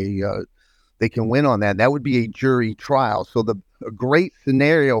they can win on that. That would be a jury trial. So a great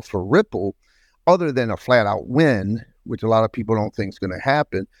scenario for Ripple, other than a flat out win, which a lot of people don't think is going to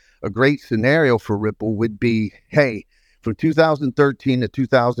happen, a great scenario for Ripple would be, hey, from 2013 to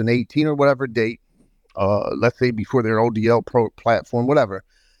 2018 or whatever date, let's say before their ODL Pro platform, whatever,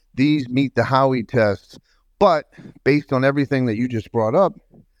 these meet the Howey tests. But based on everything that you just brought up,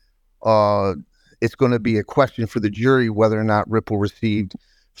 it's going to be a question for the jury whether or not Ripple received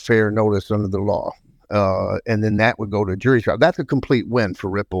fair notice under the law. And then that would go to a jury trial. That's a complete win for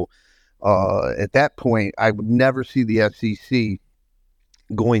Ripple. At that point, I would never see the SEC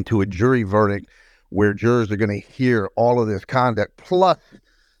going to a jury verdict where jurors are going to hear all of this conduct, plus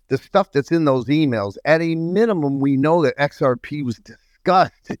the stuff that's in those emails. At a minimum, we know that XRP was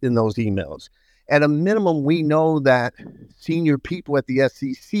discussed in those emails. At a minimum, we know that senior people at the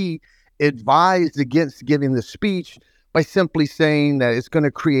SEC advised against giving the speech by simply saying that it's going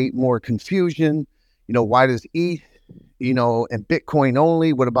to create more confusion. Why does ETH, and Bitcoin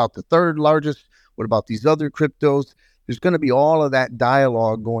only? What about the third largest? What about these other cryptos? There's going to be all of that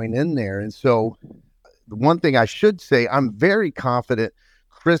dialogue going in there. And so the one thing I should say, I'm very confident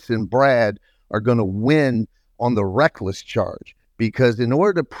Chris and Brad are going to win on the reckless charge, because in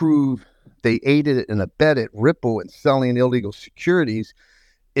order to prove they aided and abetted Ripple in selling illegal securities,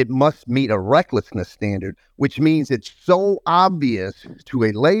 it must meet a recklessness standard, which means it's so obvious to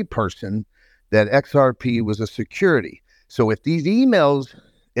a layperson that XRP was a security. So if these emails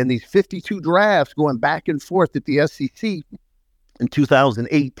and these 52 drafts going back and forth at the SEC in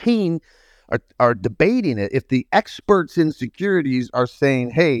 2018 are debating it, if the experts in securities are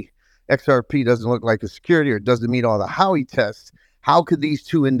saying, hey, XRP doesn't look like a security or doesn't meet all the Howey tests, how could these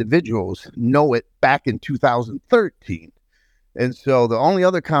two individuals know it back in 2013? And so the only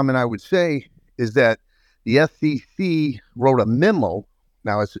other comment I would say is that the SEC wrote a memo.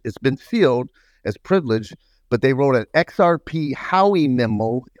 Now it's been sealed as privileged, but they wrote an XRP Howey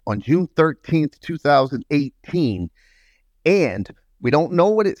memo on June 13th, 2018. And we don't know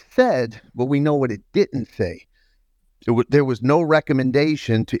what it said, but we know what it didn't say. There was no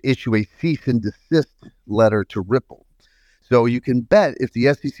recommendation to issue a cease and desist letter to Ripple. So you can bet if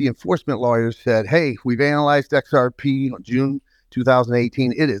the SEC enforcement lawyers said, hey, we've analyzed XRP on June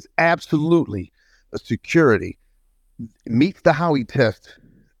 2018, it is absolutely a security, meets the Howey test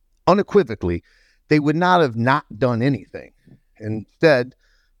unequivocally, they would not have not done anything. Instead,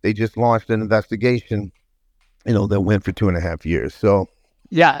 they just launched an investigation, that went for 2.5 years. So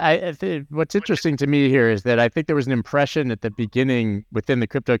yeah, what's interesting to me here is that I think there was an impression at the beginning within the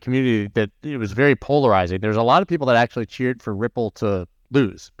crypto community that it was very polarizing. There's a lot of people that actually cheered for Ripple to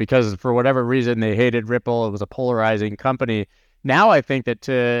lose because for whatever reason they hated Ripple. It was a polarizing company. Now I think that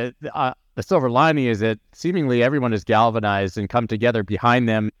the silver lining is that seemingly everyone is galvanized and come together behind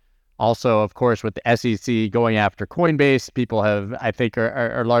them. Also, of course, with the SEC going after Coinbase, people I think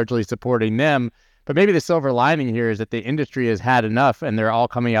are largely supporting them. But maybe the silver lining here is that the industry has had enough and they're all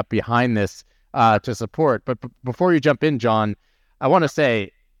coming up behind this to support. But before you jump in, John, I want to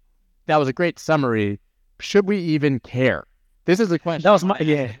say that was a great summary. Should we even care? This is the question. That was my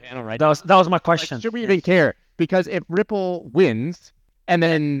that was my question. Like, should we even care? Because if Ripple wins and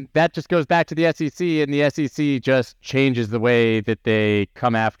then that just goes back to the SEC and the SEC just changes the way that they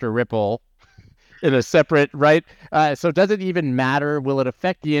come after Ripple in a separate, right? So does it even matter? Will it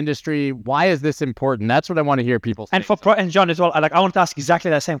affect the industry? Why is this important? That's what I want to hear people say. And John as well, I want to ask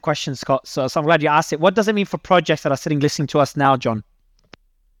exactly that same question, Scott. So I'm glad you asked it. What does it mean for projects that are sitting listening to us now, John?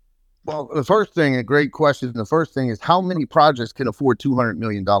 Well, the first thing, a great question. The first thing is how many projects can afford $200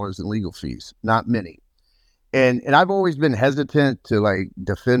 million in legal fees? Not many. And I've always been hesitant to like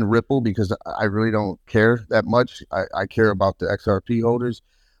defend Ripple because I really don't care that much. I care about the XRP holders.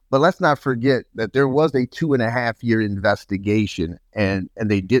 But let's not forget that there was a 2.5 year investigation and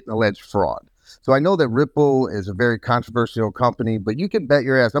they didn't allege fraud. So I know that Ripple is a very controversial company, but you can bet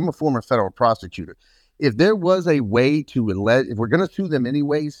your ass, I'm a former federal prosecutor. If there was a way to allege, if we're going to sue them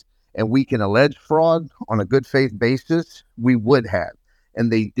anyways, and we can allege fraud on a good faith basis, we would have.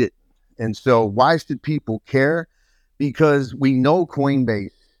 And they didn't. And so why should people care? Because we know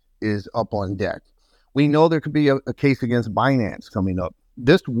Coinbase is up on deck. We know there could be a case against Binance coming up.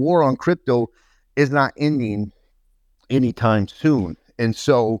 This war on crypto is not ending anytime soon. And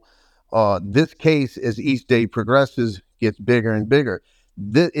so this case, as each day progresses, gets bigger and bigger.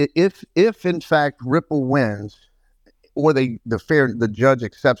 If in fact Ripple wins, or the judge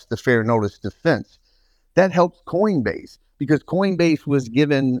accepts the fair notice defense, that helps Coinbase because Coinbase was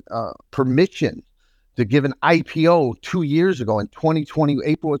given permission to give an IPO 2 years ago in 2020,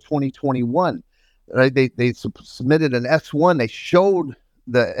 April of 2021. Right? They submitted an S1. They showed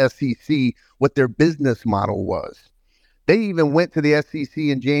the SEC what their business model was. They even went to the SEC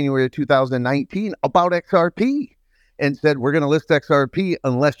in January of 2019 about XRP and said, we're going to list XRP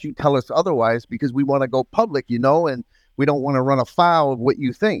unless you tell us otherwise because we want to go public, and we don't want to run afoul of what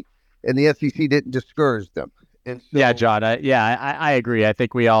you think. And the SEC didn't discourage them. And so, Yeah, John. I agree. I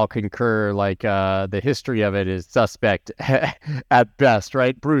think we all concur. Like the history of it is suspect at best,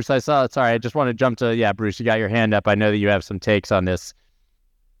 right? Bruce, sorry, I just want to jump to. Yeah, Bruce, you got your hand up. I know that you have some takes on this.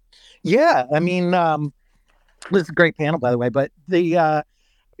 Yeah, I mean, this is a great panel, by the way. But a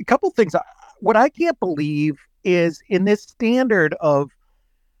couple things. What I can't believe is in this standard of,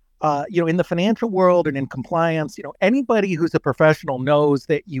 in the financial world and in compliance, anybody who's a professional knows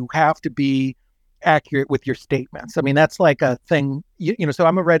that you have to be accurate with your statements. I mean, that's like a thing, so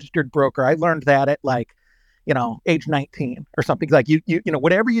I'm a registered broker. I learned that at age 19 or something. Like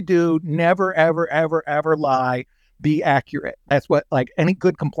whatever you do, never, ever, ever, ever lie, be accurate. That's what any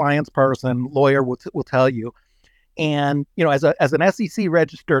good compliance person, lawyer will tell you. And, as an SEC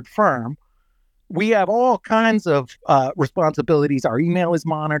registered firm, we have all kinds of responsibilities. Our email is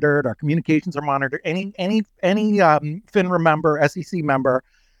monitored. Our communications are monitored. Any FINRA member, SEC member,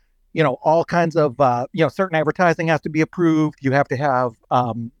 all kinds of, certain advertising has to be approved. You have to have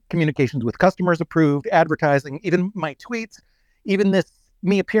communications with customers approved, advertising, even my tweets, even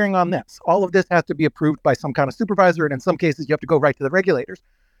me appearing on this. All of this has to be approved by some kind of supervisor. And in some cases, you have to go right to the regulators.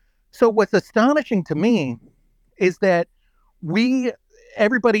 So what's astonishing to me is that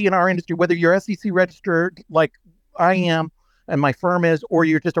everybody in our industry, whether you're SEC registered like I am and my firm is, or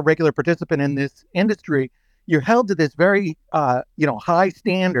you're just a regular participant in this industry, you're held to this very, high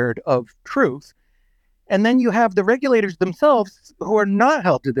standard of truth. And then you have the regulators themselves who are not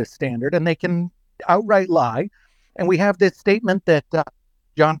held to this standard and they can outright lie. And we have this statement that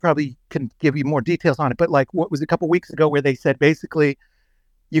John probably can give you more details on it. But what was a couple weeks ago where they said basically,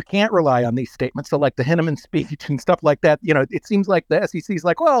 you can't rely on these statements. So the Hinneman speech and stuff like that, it seems like the SEC is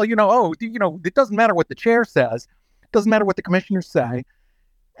like, well, it doesn't matter what the chair says. It doesn't matter what the commissioners say.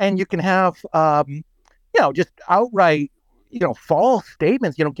 And you can have, just outright, false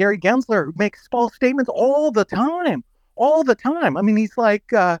statements. Gary Gensler makes false statements all the time. I mean, he's like,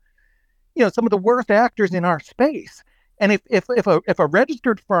 some of the worst actors in our space. And if a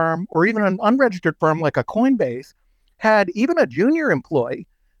registered firm or even an unregistered firm like a Coinbase had even a junior employee,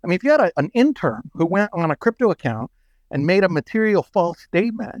 I mean, if you had an intern who went on a crypto account and made a material false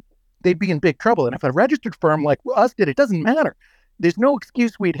statement, they'd be in big trouble. And if a registered firm like us did, it doesn't matter. There's no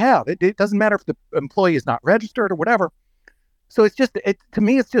excuse we'd have. It doesn't matter if the employee is not registered or whatever. So to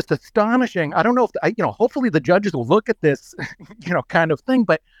me, it's just astonishing. I don't know if, hopefully the judges will look at this, kind of thing.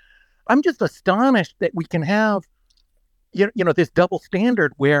 But I'm just astonished that we can have, this double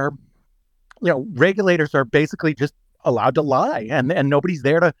standard where, regulators are basically just allowed to lie and nobody's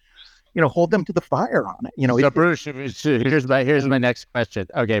there to, hold them to the fire on it. So Bruce, here's my next question.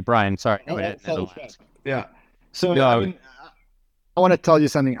 Okay, Brian, sorry. Go ahead. Yeah. So No. I want to tell you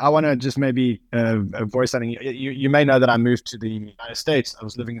something. I want to just maybe voice something. You may know that I moved to the United States. I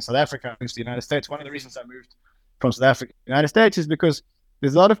was living in South Africa. I moved to the United States. One of the reasons I moved from South Africa to the United States is because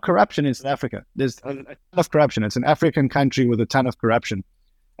there's a lot of corruption in South Africa. There's a ton of corruption. It's an African country with a ton of corruption.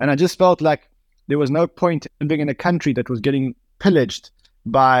 And I just felt like there was no point in being in a country that was getting pillaged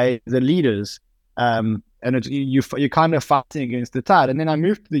by the leaders. And you're kind of fighting against the tide. And then I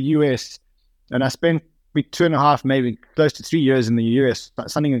moved to the US and I spent 2.5, maybe close to 3 years in the US,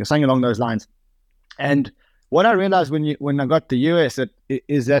 something along those lines. And what I realized when I got to the US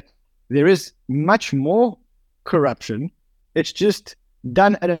is that there is much more corruption. It's just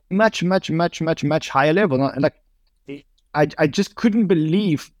done at a much, much, much, much, much higher level. Like, I just couldn't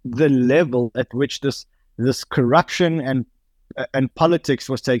believe the level at which this corruption and politics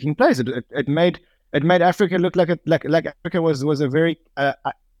was taking place. It made Africa look like Africa was a very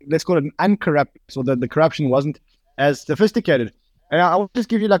let's call it an uncorrupt, so that the corruption wasn't as sophisticated. And I will just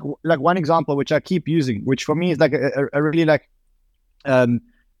give you like one example, which I keep using, which for me is like a really like a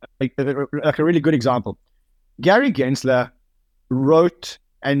really good example. Gary Gensler wrote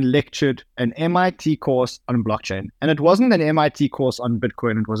and lectured an MIT course on blockchain. And it wasn't an MIT course on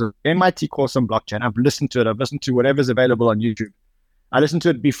Bitcoin. It was an MIT course on blockchain. I've listened to it. I've listened to whatever's available on YouTube. I listened to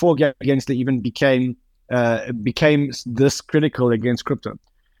it before Gary Gensler even became this critical against crypto.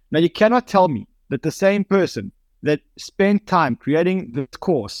 Now, you cannot tell me that the same person that spent time creating this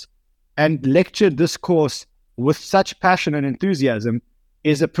course and lectured this course with such passion and enthusiasm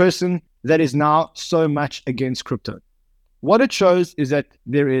is a person that is now so much against crypto. What it shows is that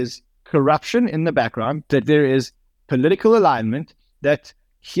there is corruption in the background, that there is political alignment, that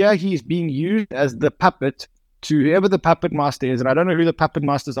here he's being used as the puppet to whoever the puppet master is, and I don't know who the puppet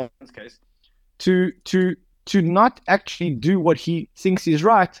masters are in this case, to not actually do what he thinks is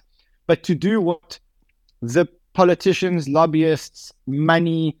right, but to do what the politicians, lobbyists,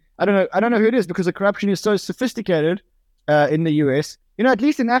 money, I don't know who it is, because the corruption is so sophisticated in the US. At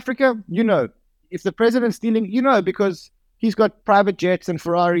least in Africa, if the president's stealing, because he's got private jets and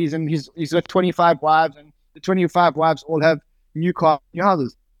Ferraris, and he's got 25 wives, and the 25 wives all have new cars, new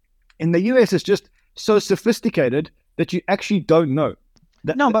houses. In the US, it's just so sophisticated that you actually don't know.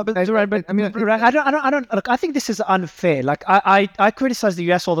 I mean, I don't. Look, I think this is unfair. Like, I criticize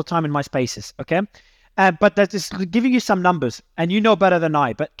the US all the time in my spaces. Okay, but that is giving you some numbers, and you know better than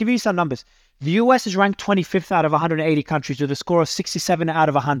I. But giving you some numbers, the US is ranked 25th out of 180 countries with a score of 67 out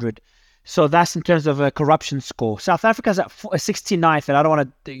of 100. So that's in terms of a corruption score. South Africa's at 69th, and I don't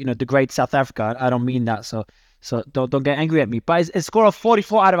want to, degrade South Africa. I don't mean that. So don't get angry at me. But it's a score of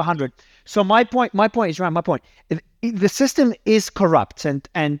 44 out of 100. So my point is, Ryan, my point. The system is corrupt,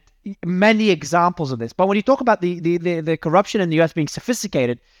 and many examples of this. But when you talk about the corruption in the US being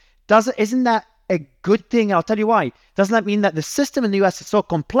sophisticated, isn't that a good thing? I'll tell you why. Doesn't that mean that the system in the US is so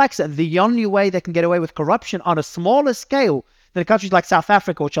complex that the only way they can get away with corruption on a smaller scale than countries like South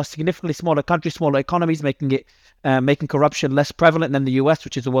Africa, which are significantly smaller countries, smaller economies, making corruption less prevalent than the US,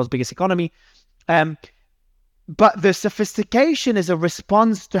 which is the world's biggest economy. But the sophistication is a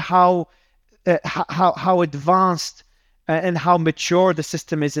response to how advanced and how mature the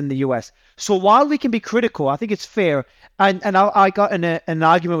system is in the US. So while we can be critical, I think it's fair. And I got in an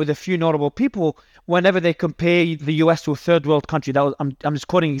argument with a few notable people whenever they compare the US to a third world country. I'm just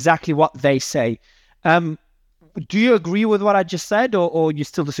quoting exactly what they say. Do you agree with what I just said, or you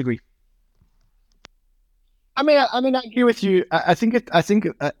still disagree? I mean, I agree with you. I think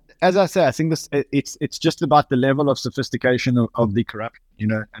as I say, I think it's just about the level of sophistication of the corruption,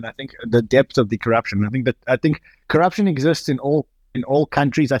 and I think the depth of the corruption. I think corruption exists in all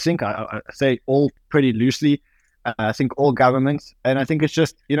countries. I think I say all pretty loosely. I think all governments, and I think it's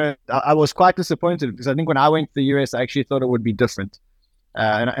just I was quite disappointed because I think when I went to the US, I actually thought it would be different.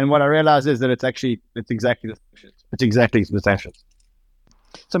 And what I realized is that it's exactly the same.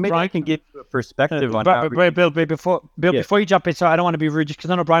 So maybe I can give you a perspective on Bill, before you jump in, so I don't want to be rude, just because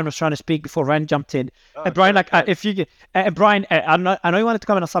I know Brian was trying to speak before Ren jumped in. Brian, if you Brian, I know you wanted to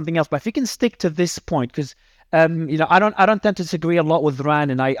comment on something else, but if you can stick to this point, because I don't tend to disagree a lot with Ran,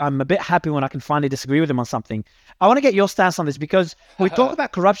 and I'm a bit happy when I can finally disagree with him on something. I want to get your stance on this, because we talk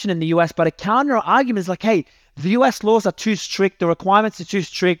about corruption in the US, but a counter argument is like, hey, the US laws are too strict, the requirements are too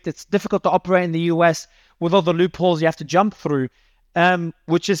strict, it's difficult to operate in the US with all the loopholes you have to jump through,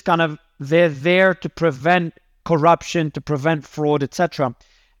 which is kind of, they're there to prevent corruption, to prevent fraud, etc.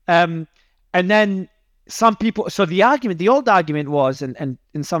 And then some people, so the old argument was, and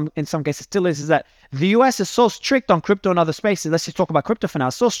in some cases still is that the US is so strict on crypto and other spaces. Let's just talk about crypto for now.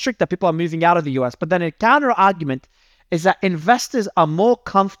 So strict that people are moving out of the US. But then a counter argument is that investors are more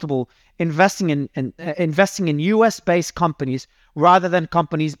comfortable investing in US based companies rather than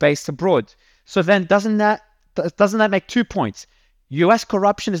companies based abroad. So then doesn't that make 2 points? US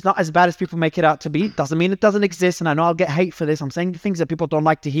corruption is not as bad as people make it out to be. Doesn't mean it doesn't exist, and I know I'll get hate for this. I'm saying things that people don't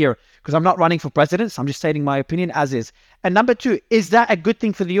like to hear because I'm not running for president. So I'm just stating my opinion as is. And number 2, is that a good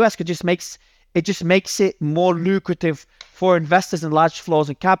thing for the US? It just makes it more lucrative for investors in large flows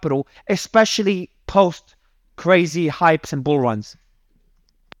of capital, especially post crazy hypes and bull runs.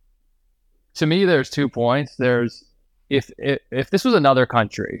 To me, there's 2 points. There's if this was another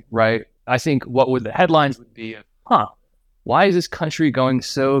country, right? I think what the headlines would be, why is this country going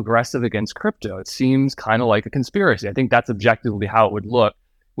so aggressive against crypto? It seems kind of like a conspiracy. I think that's objectively how it would look.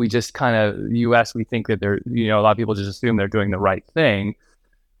 We just kind of, US, we think that they're, a lot of people just assume they're doing the right thing.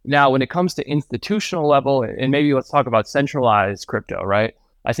 Now, when it comes to institutional level, and maybe let's talk about centralized crypto, right?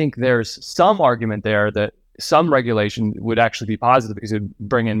 I think there's some argument there that some regulation would actually be positive because it would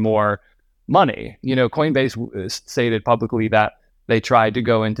bring in more money. Coinbase stated publicly that they tried to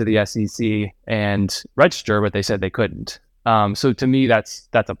go into the SEC and register, but they said they couldn't. So to me, that's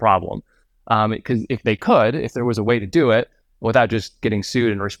a problem. Because if there was a way to do it without just getting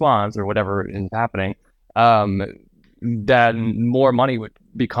sued in response or whatever is happening, then more money would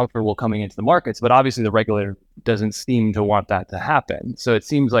be comfortable coming into the markets. But obviously the regulator doesn't seem to want that to happen. So it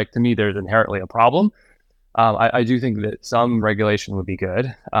seems like to me there's inherently a problem. I do think that some regulation would be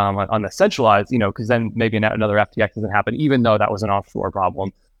good on the centralized, because then maybe another FTX doesn't happen, even though that was an offshore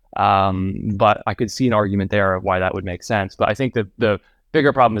problem. But I could see an argument there of why that would make sense. But I think that the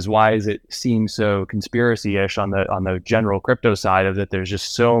bigger problem is why does it seem so conspiracy-ish on the general crypto side of that? There's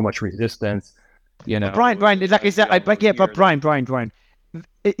just so much resistance. Brian, but Brian,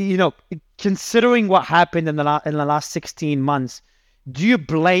 considering what happened in the last 16 months, do you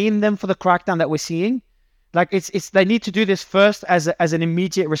blame them for the crackdown that we're seeing? Like they need to do this first as an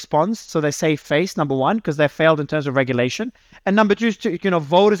immediate response, so they save face, number one, because they failed in terms of regulation, and number two is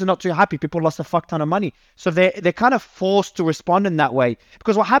voters are not too happy. People lost a fuck ton of money, so they're kind of forced to respond in that way.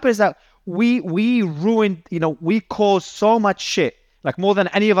 Because what happened is that we ruined, we caused so much shit. Like more than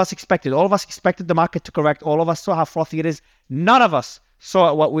any of us expected. All of us expected the market to correct. All of us saw how frothy it is. None of us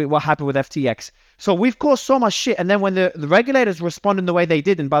saw what happened with FTX. So we've caused so much shit. And then when the regulators respond in the way they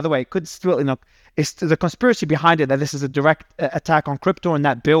did, and by the way, it could still, it's the conspiracy behind it that this is a direct attack on crypto, and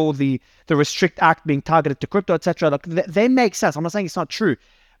that bill, the Restrict Act being targeted to crypto, etc. Like they make sense. I'm not saying it's not true,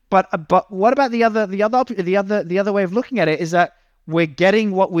 but what about the other way of looking at it is that we're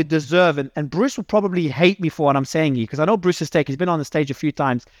getting what we deserve. And Bruce will probably hate me for what I'm saying here, because I know Bruce's take. He's been on the stage a few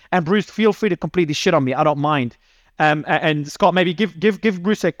times. And Bruce, feel free to completely shit on me. I don't mind. And Scott, maybe give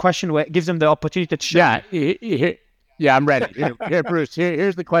Bruce a question where it gives him the opportunity to shit. Yeah, I'm ready. Here, Bruce,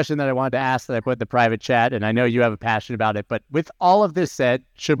 here's the question that I wanted to ask that I put in the private chat. And I know you have a passion about it. But with all of this said,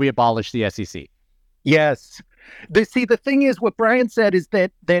 should we abolish the SEC? Yes. The thing is, what Brian said is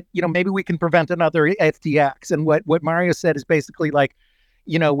that maybe we can prevent another FTX, and what Mario said is basically like,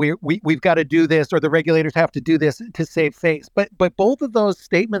 we've got to do this, or the regulators have to do this to save face. But both of those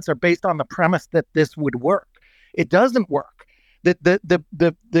statements are based on the premise that this would work. It doesn't work.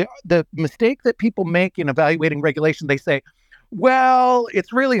 The mistake that people make in evaluating regulation, they say, well,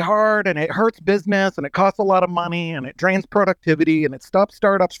 it's really hard and it hurts business and it costs a lot of money and it drains productivity and it stops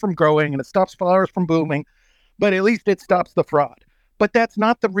startups from growing and it stops flowers from blooming. But at least it stops the fraud. But that's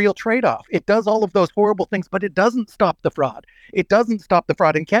not the real trade-off. It does all of those horrible things, but it doesn't stop the fraud. It doesn't stop the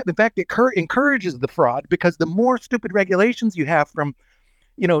fraud. In fact, it encourages the fraud, because the more stupid regulations you have from,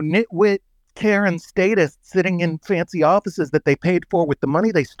 nitwit Karen statists sitting in fancy offices that they paid for with the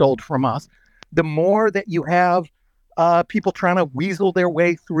money they stole from us, the more that you have people trying to weasel their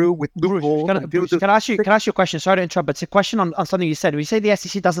way through with loopholes. Can I ask you a question? Sorry to interrupt, but it's a question on something you said. We say the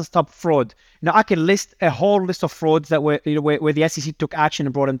SEC doesn't stop fraud. I can list a whole list of frauds that where the SEC took action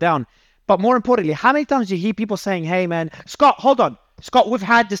and brought them down. But more importantly, how many times do you hear people saying, "Hey, man, Scott, hold on, Scott, we've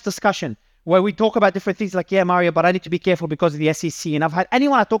had this discussion where we talk about different things like, yeah, Mario, but I need to be careful because of the SEC." And I've had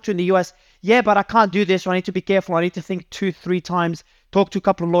anyone I talk to in the US, yeah, but I can't do this, or I need to be careful. I need to think 2-3 times, talk to a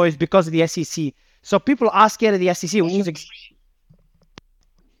couple of lawyers because of the SEC. So people are scared of the SEC.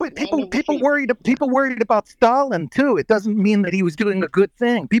 But people worried about Stalin too. It doesn't mean that he was doing a good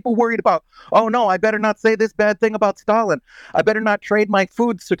thing. People worried about, oh no, I better not say this bad thing about Stalin. I better not trade my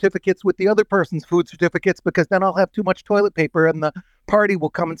food certificates with the other person's food certificates, because then I'll have too much toilet paper and the party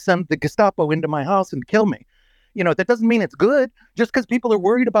will come and send the Gestapo into my house and kill me. That doesn't mean it's good. Just because people are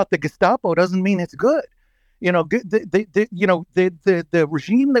worried about the Gestapo doesn't mean it's good. The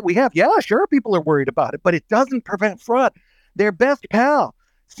regime that we have, yeah, sure, people are worried about it, but it doesn't prevent fraud. Their best pal,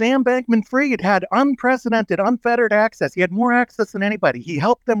 Sam Bankman-Fried, had unprecedented, unfettered access. He had more access than anybody. He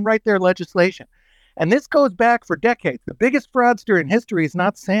helped them write their legislation. And this goes back for decades. The biggest fraudster in history is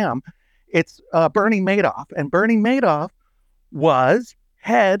not Sam. It's Bernie Madoff. And Bernie Madoff was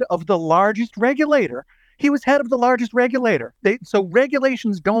head of the largest regulator. He was head of the largest regulator. So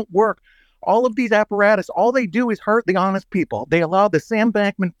regulations don't work. All of these apparatus, all they do is hurt the honest people. They allow the Sam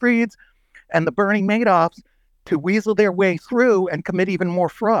Bankman-Frieds and the Bernie Madoffs to weasel their way through and commit even more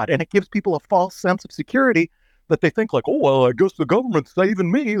fraud. And it gives people a false sense of security that they think like, oh, well, I guess the government's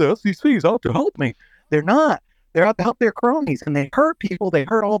saving me. The SEC's out to help me. They're not. They're out to help their cronies. And they hurt people. They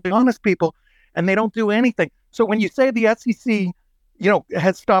hurt all the honest people. and they don't do anything. So when you say the SEC,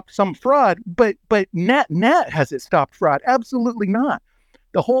 has stopped some fraud, but net has it stopped fraud? Absolutely not.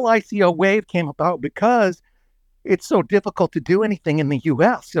 The whole ICO wave came about because it's so difficult to do anything in the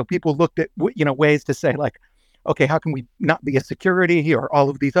U.S. So people looked at ways to say like, okay, how can we not be a security or all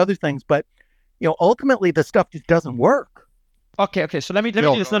of these other things? But ultimately the stuff just doesn't work. Okay. So let me do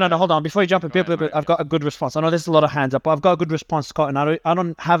this. No. Hold on. Before you jump in, I've got a good response. I know there's a lot of hands up, but I've got a good response, Scott, and I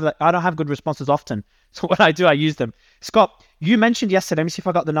don't have good responses often. So when I do, I use them. Scott, you mentioned yesterday. Let me see if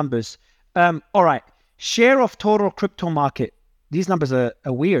I got the numbers. All right. Share of total crypto market. These numbers are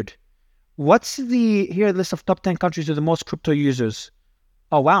weird. What's the list of top 10 countries with the most crypto users?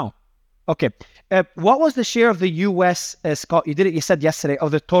 Oh wow. Okay. What was the share of the US, Scott? You said yesterday,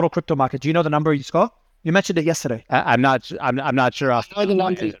 of the total crypto market. Do you know the number, Scott? You mentioned it yesterday. I'm not sure. I know the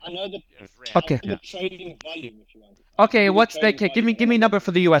numbers. I know Okay. the trading volume, if you want. Okay. What's the give me a number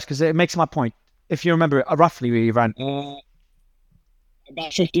for the US because it makes my point. If you remember roughly where you ran.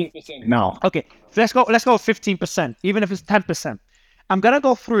 About 15% now. Okay. So let's go 15%, even if it's 10%. I'm gonna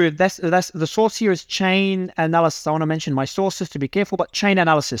go through this. The source here is chain analysis. I want to mention my sources to be careful, but chain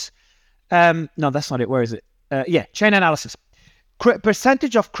analysis. No, that's not it. Where is it? Chain analysis.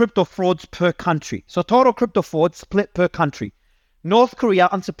 Percentage of crypto frauds per country. So total crypto fraud split per country. North Korea,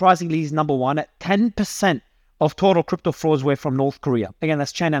 unsurprisingly, is number one at 10% of total crypto frauds were from North Korea. Again,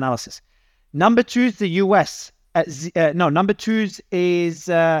 that's chain analysis. Number two is the US. Number two is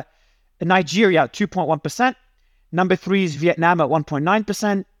Nigeria at 2.1%. Number three is Vietnam at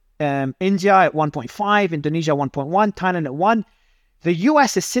 1.9%. India at 1.5%. Indonesia 1.1%. Thailand at 1%. The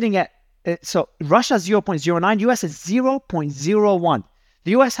US is sitting at so Russia 0.09, US is 0.01.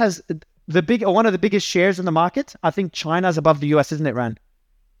 The US has one of the biggest shares in the market. I think China is above the US, isn't it, Ryan?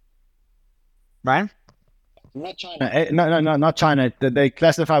 Ryan? Not China. No, not China. We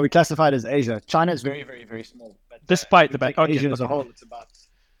classify it as Asia. China is very, very, very small. But, despite the bet. Okay. Asia as a whole, it's about.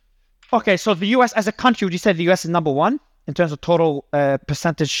 Okay, so the US as a country, would you say the US is number one in terms of total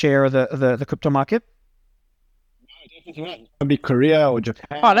percentage share of the crypto market? It could be Korea or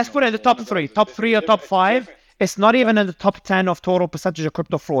Japan. Oh, let's put it in the top three. Top three or top five. It's not even in the top 10 of total percentage of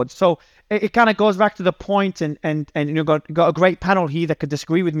crypto fraud. So it kind of goes back to the point, and you've got a great panel here that could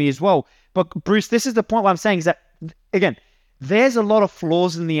disagree with me as well. But Bruce, this is the point what I'm saying is that, again, there's a lot of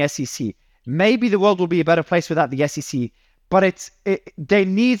flaws in the SEC. Maybe the world will be a better place without the SEC, but there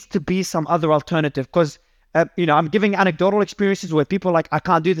needs to be some other alternative because I'm giving anecdotal experiences where people are like, I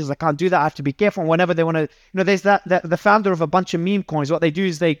can't do this, I can't do that, I have to be careful. And whenever they want to, there's the founder of a bunch of meme coins, what they do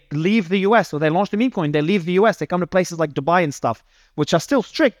is they leave the US, or they launch the meme coin, they leave the US, they come to places like Dubai and stuff, which are still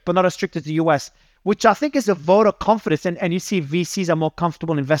strict, but not as strict as the US, which I think is a vote of confidence. And you see VCs are more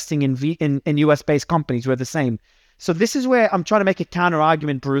comfortable investing in US-based companies. We're the same. So this is where I'm trying to make a counter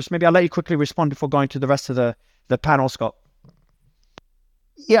argument, Bruce. Maybe I'll let you quickly respond before going to the rest of the panel, Scott.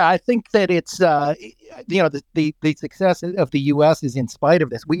 Yeah, I think that it's the success of the U.S. is in spite of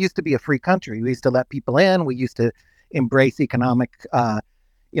this. We used to be a free country. We used to let people in. We used to embrace economic,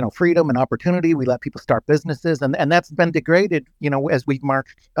 freedom and opportunity. We let people start businesses, and that's been degraded, as we've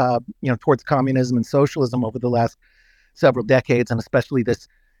marched, towards communism and socialism over the last several decades, and especially this,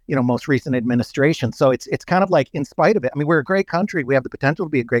 most recent administration. So it's kind of like in spite of it. I mean, we're a great country. We have the potential to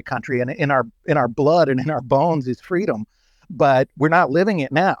be a great country, and in our blood and in our bones is freedom. But we're not living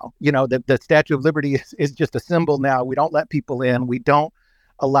it now. The Statue of Liberty is just a symbol now. We don't let people in. We don't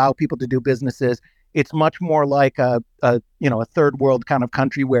allow people to do businesses. It's much more like a third world kind of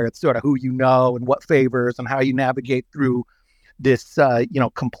country where it's sort of who you know and what favors and how you navigate through this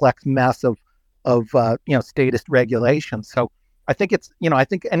complex mess of statist regulations. So I think I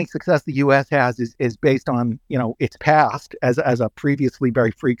think any success the U.S. has is based on its past as a previously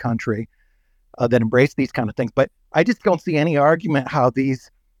very free country that embraced these kind of things. But I just don't see any argument how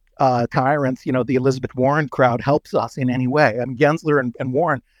these tyrants, the Elizabeth Warren crowd, helps us in any way. I mean, Gensler and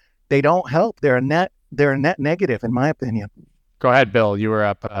Warren, they don't help. They're a net negative, in my opinion. Go ahead, Bill. You were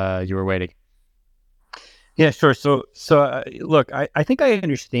up. You were waiting. Yeah, sure. So look, I think I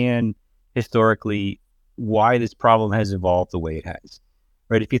understand historically why this problem has evolved the way it has.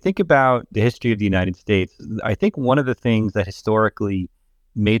 Right? If you think about the history of the United States, I think one of the things that historically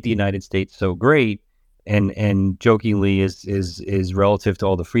made the United States so great, and jokingly is relative to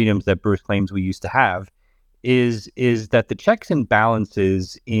all the freedoms that Bruce claims we used to have, is that the checks and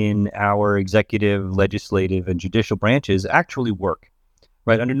balances in our executive, legislative, and judicial branches actually work.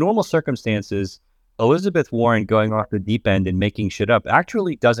 Right? Under normal circumstances, Elizabeth Warren going off the deep end and making shit up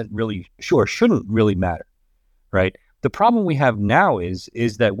actually shouldn't really matter. Right? The problem we have now is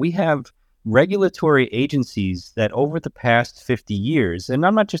that we have regulatory agencies that over the past 50 years, and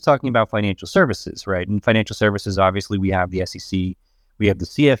I'm not just talking about financial services, right? In financial services, obviously, we have the SEC, we have the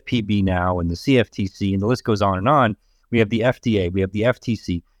CFPB now, and the CFTC, and the list goes on and on. We have the FDA, we have the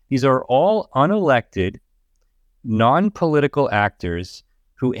FTC. These are all unelected, non-political actors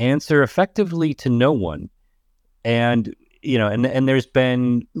who answer effectively to no one. And and there's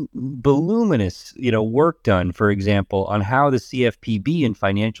been voluminous, work done, for example, on how the CFPB in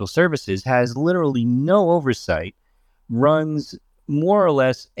financial services has literally no oversight, runs more or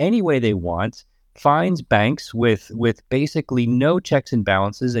less any way they want, fines banks with basically no checks and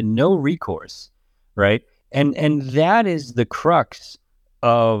balances and no recourse, right? And that is the crux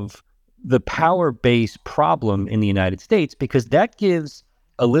of the power base problem in the United States, because that gives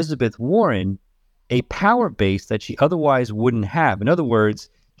Elizabeth Warren a power base that she otherwise wouldn't have. In other words,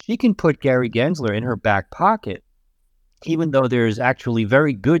 she can put Gary Gensler in her back pocket, even though there's actually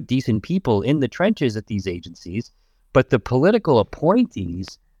very good, decent people in the trenches at these agencies, but the political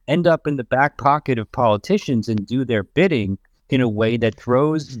appointees end up in the back pocket of politicians and do their bidding in a way that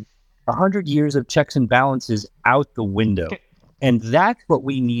throws 100 years of checks and balances out the window. And that's what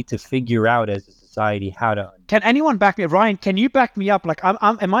we need to figure out as a society, how to. Can anyone back me? Ryan, can you back me up? Like,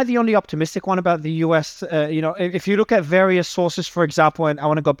 am I the only optimistic one about the U.S.? If you look at various sources, for example, and I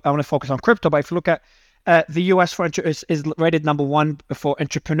want to focus on crypto, but if you look at the U.S. is rated number one for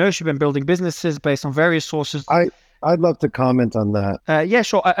entrepreneurship and building businesses based on various sources. I'd love to comment on that. Yeah,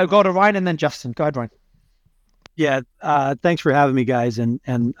 sure. I'll go to Ryan and then Justin. Go ahead, Ryan. Yeah, thanks for having me, guys. And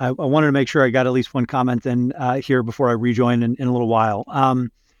I wanted to make sure I got at least one comment in here before I rejoin in a little while.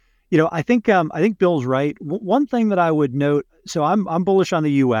 I think Bill's right. One thing that I would note, so I'm bullish on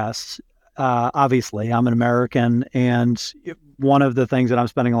the U.S. Obviously, I'm an American, and one of the things that I'm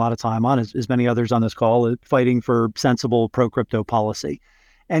spending a lot of time on, as many others on this call, is fighting for sensible pro-crypto policy.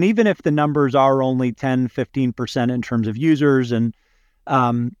 And even if the numbers are only 10, 15% in terms of users, and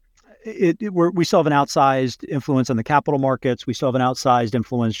we still have an outsized influence on the capital markets. We still have an outsized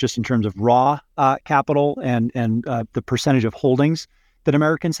influence just in terms of raw capital and the percentage of holdings that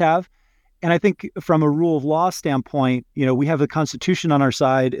Americans have. And I think from a rule of law standpoint, we have the Constitution on our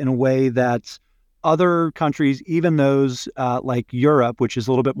side in a way that other countries, even those like Europe, which is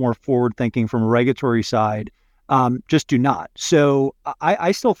a little bit more forward thinking from a regulatory side, just do not. So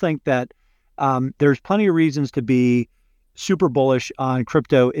I still think that there's plenty of reasons to be super bullish on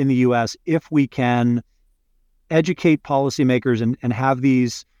crypto in the U.S. if we can educate policymakers and have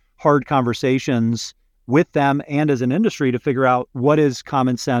these hard conversations with them and as an industry to figure out what is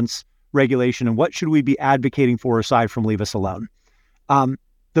common sense regulation and what should we be advocating for aside from leave us alone.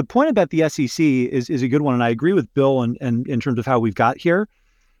 The point about the SEC is a good one, and I agree with Bill and in terms of how we've got here.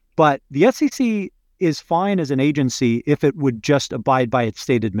 But the SEC is fine as an agency if it would just abide by its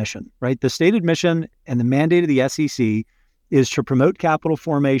stated mission, right? The stated mission and the mandate of the SEC is to promote capital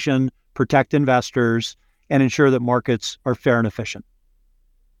formation, protect investors, and ensure that markets are fair and efficient.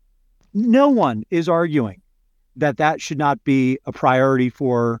 No one is arguing that that should not be a priority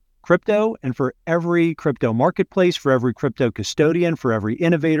for crypto and for every crypto marketplace, for every crypto custodian, for every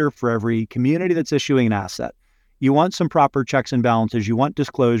innovator, for every community that's issuing an asset. You want some proper checks and balances, you want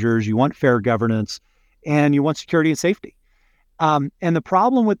disclosures, you want fair governance, and you want security and safety. And the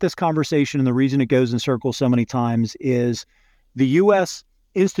problem with this conversation and the reason it goes in circles so many times is the U.S.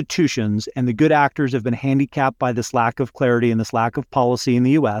 institutions and the good actors have been handicapped by this lack of clarity and this lack of policy in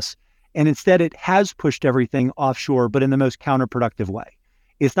the U.S. And instead, it has pushed everything offshore, but in the most counterproductive way.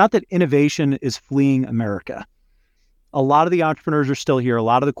 It's not that innovation is fleeing America. A lot of the entrepreneurs are still here. A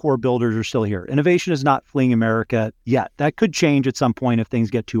lot of the core builders are still here. Innovation is not fleeing America yet. That could change at some point if things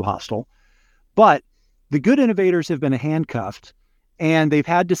get too hostile. But the good innovators have been handcuffed, and they've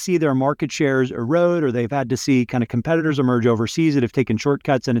had to see their market shares erode, or they've had to see kind of competitors emerge overseas that have taken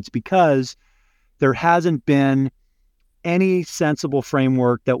shortcuts. And it's because there hasn't been any sensible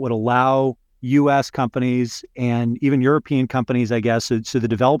framework that would allow U.S. companies and even European companies, I guess, so the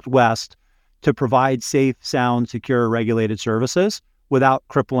developed West, to provide safe, sound, secure, regulated services without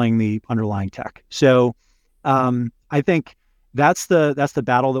crippling the underlying tech. So I think that's the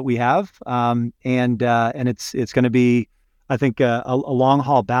battle that we have, and it's going to be, I think, a long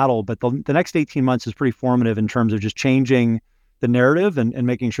haul battle. But the next 18 months is pretty formative in terms of just changing the narrative and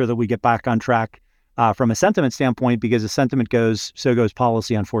making sure that we get back on track from a sentiment standpoint, because as sentiment goes, so goes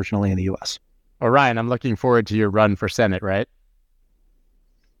policy, unfortunately, in the U.S. Well, Ryan, I'm looking forward to your run for Senate, right?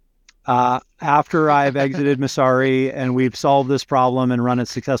 After I've exited Masari and we've solved this problem and run a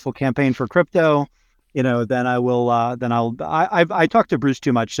successful campaign for crypto, then I will. I talked to Bruce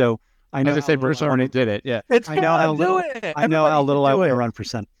too much, so I know. I just say Bruce already did it. Yeah, I know how little I want to run for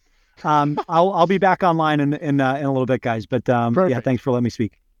Senate. I'll be back online in a little bit, guys. But yeah, thanks for letting me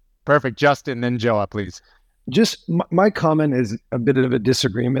speak. Perfect. Justin, then Joa, please. Just my comment is a bit of a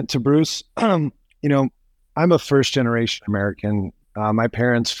disagreement to Bruce. You know, I'm a first generation American. My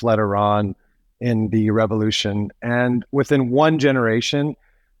parents fled Iran in the revolution, and within one generation,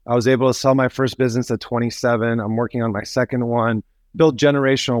 I was able to sell my first business at 27. I'm working on my second one, build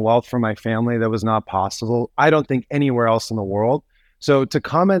generational wealth for my family that was not possible, I don't think, anywhere else in the world. So to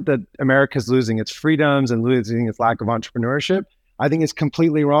comment that America's losing its freedoms and losing its lack of entrepreneurship, I think it's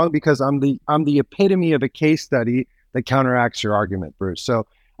completely wrong, because I'm the epitome of a case study that counteracts your argument, Bruce. So,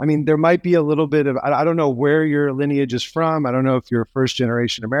 I mean, there might be a little bit of, I don't know where your lineage is from. I don't know if you're a first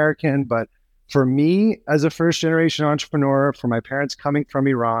generation American, but for me, as a first generation entrepreneur, for my parents coming from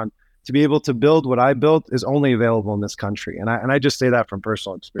Iran, to be able to build what I built is only available in this country. And I just say that from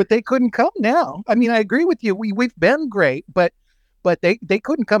personal experience. But they couldn't come now. I mean, I agree with you. We've been great, but they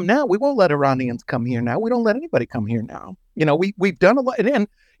couldn't come now. We won't let Iranians come here now. We don't let anybody come here now. You know, we've done a lot. And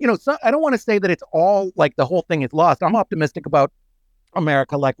you know, I don't want to say that it's all like the whole thing is lost. I'm optimistic about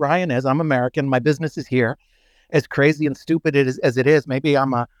America like Ryan is. I'm American. My business is here. As crazy and stupid as it is, maybe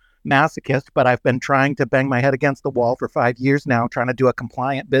I'm a masochist, but I've been trying to bang my head against the wall for 5 years now, trying to do a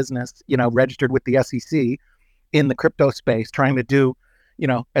compliant business, you know, registered with the SEC in the crypto space, trying to do, you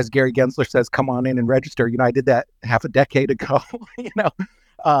know, as Gary Gensler says, come on in and register. You know, I did that half a decade ago, you know.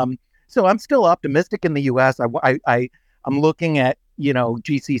 So I'm still optimistic in the US. I'm looking at, you know,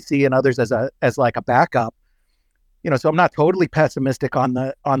 GCC and others as like a backup. You know, so I'm not totally pessimistic on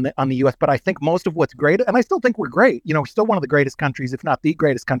the US, but I think most of what's great, and I still think we're great. You know, we're still one of the greatest countries, if not the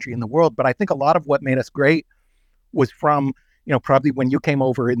greatest country in the world. But I think a lot of what made us great was from, you know, probably when you came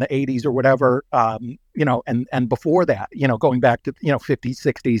over in the 80s or whatever, you know, and before that, you know, going back to, you know, 50s,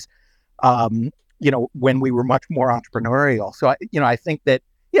 60s, you know, when we were much more entrepreneurial. So, I think that,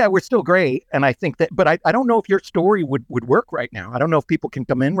 yeah, we're still great. And I think that, but I don't know if your story would work right now. I don't know if people can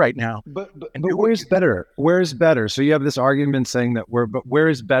come in right now. But where's better? Where's better? So you have this argument saying that but where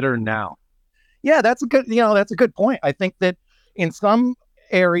is better now? Yeah, that's a good point. I think that in some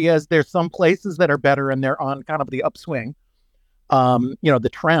areas, there's some places that are better and they're on kind of the upswing. You know, the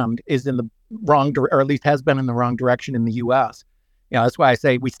trend is in the wrong, or at least has been in the wrong direction in the US. You know, that's why I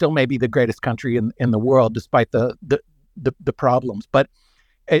say we still may be the greatest country in the world, despite the problems. But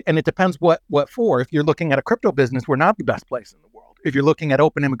and it depends what for. If you're looking at a crypto business, we're not the best place in the world. If you're looking at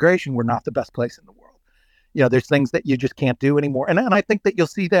open immigration, we're not the best place in the world. You know, there's things that you just can't do anymore. And I think that you'll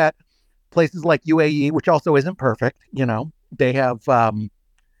see that places like UAE, which also isn't perfect, you know, they have, you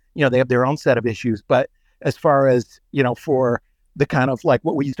know, they have their own set of issues. But as far as, you know, for the kind of like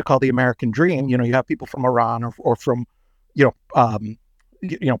what we used to call the American dream, you know, you have people from Iran or from, you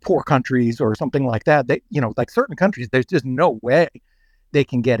know, poor countries or something like that. They, you know, like certain countries, there's just no way they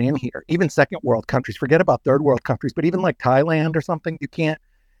can get in here. Even second world countries, forget about third world countries, but even like Thailand or something, you can't,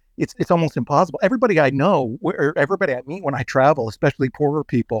 it's almost impossible. Everybody I know, or everybody I meet when I travel, especially poorer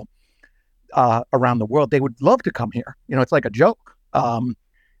people around the world, they would love to come here. You know, it's like a joke.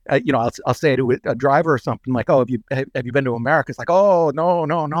 You know, I'll say to a driver or something like, "Oh, have you been to America?" It's like, "Oh, no,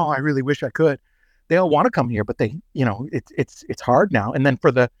 I really wish I could." They all want to come here, but they, you know, it's hard now. And then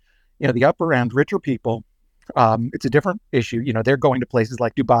for the, you know, the upper end, richer people, it's a different issue. You know, they're going to places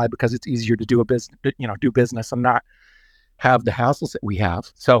like Dubai because it's easier to do business and not have the hassles that we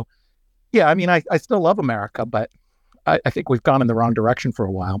have. So, yeah, I mean, I still love America, but I think we've gone in the wrong direction for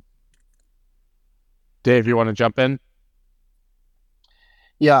a while. Dave, you want to jump in?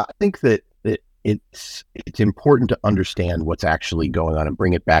 Yeah, I think that it's important to understand what's actually going on and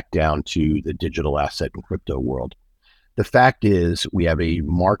bring it back down to the digital asset and crypto world. The fact is, we have a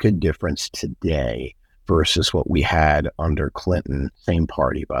marked difference today versus what we had under Clinton, same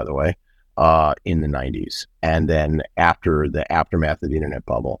party, by the way, in the 90s. And then after the aftermath of the internet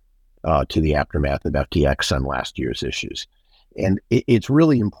bubble, to the aftermath of FTX and last year's issues. And it's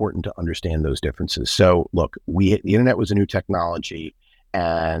really important to understand those differences. So look, the internet was a new technology,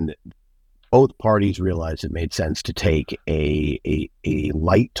 and both parties realized it made sense to take a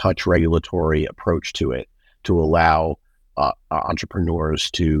light touch regulatory approach to it to allow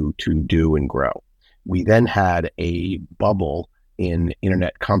entrepreneurs to do and grow. We then had a bubble in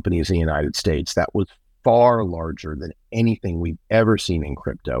internet companies in the United States that was far larger than anything we've ever seen in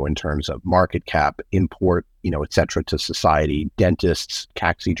crypto in terms of market cap, import, you know, et cetera, to society. Dentists,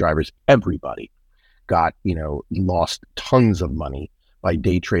 taxi drivers, everybody got, you know, lost tons of money by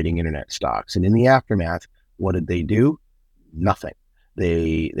day trading internet stocks. And in the aftermath, what did they do? Nothing.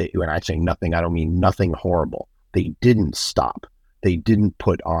 They when I say nothing, I don't mean nothing horrible. They didn't stop. they didn't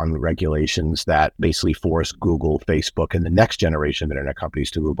put on regulations that basically force Google, Facebook, and the next generation of internet companies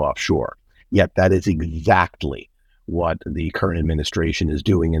to move offshore. Yet that is exactly what the current administration is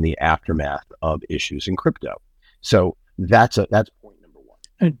doing in the aftermath of issues in crypto. So that's point number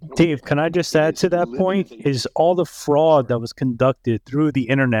one. Dave, can I just add to that point? Is all the fraud that was conducted through the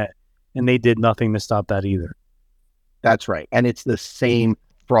internet, and they did nothing to stop that either. That's right. And it's the same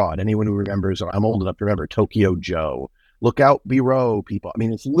fraud. Anyone who remembers, I'm old enough to remember Tokyo Joe, Lookout Bureau people. I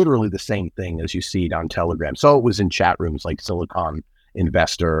mean, it's literally the same thing as you see it on Telegram. So it was in chat rooms like Silicon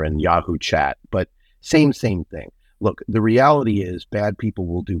Investor and Yahoo Chat, but same thing. Look, the reality is bad people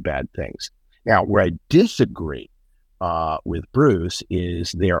will do bad things. Now, where I disagree with Bruce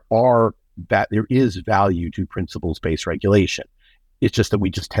is there is value to principles-based regulation. It's just that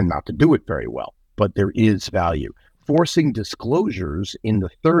we just tend not to do it very well, but there is value. Forcing disclosures in the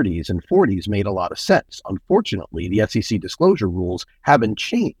 30s and 40s made a lot of sense. Unfortunately, the SEC disclosure rules haven't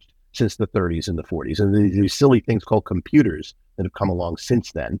changed since the 30s and the 40s. And these silly things called computers that have come along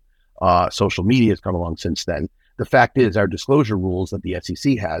since then. Social media has come along since then. The fact is our disclosure rules that the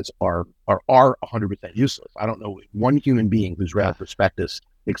SEC has are 100% useless. I don't know one human being who's read a prospectus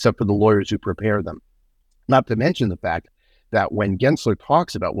except for the lawyers who prepare them. Not to mention the fact that when Gensler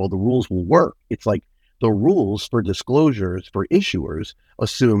talks about, well, the rules will work, it's like, the rules for disclosures for issuers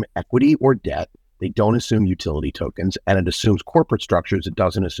assume equity or debt. They don't assume utility tokens, and it assumes corporate structures. It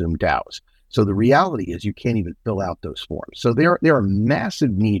doesn't assume DAOs. So the reality is you can't even fill out those forms. So there are massive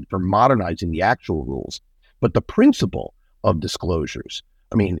need for modernizing the actual rules, but the principle of disclosures.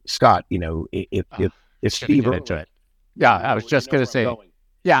 I mean, Scott, if Steve, into it. Yeah, I was just going to say.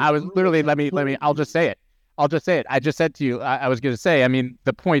 Yeah, I was literally. Let me. I'll just say it. I just said to you. I was going to say. I mean,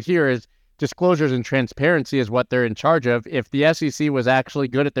 the point here is, disclosures and transparency is what they're in charge of. If the SEC was actually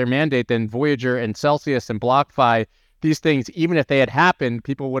good at their mandate, then Voyager and Celsius and BlockFi, these things, even if they had happened,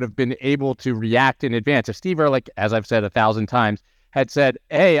 people would have been able to react in advance. If Steve Ehrlich, as I've said 1,000 times, had said,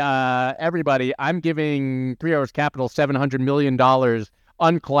 hey, everybody, I'm giving 3 Arrows Capital $700 million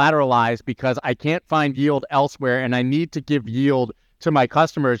uncollateralized because I can't find yield elsewhere and I need to give yield to my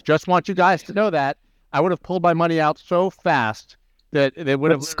customers. Just want you guys to know that. I would have pulled my money out so fast that they would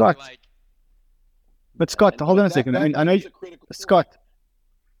have But Scott, hold on a second. I know, Scott,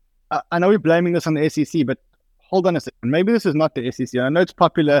 I know we're blaming this on the SEC, but hold on a second. Maybe this is not the SEC. I know it's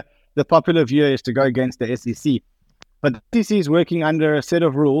popular. The popular view is to go against the SEC, but the SEC is working under a set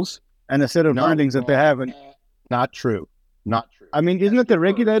of rules and a set of rulings that they have. And not true. I mean, isn't it the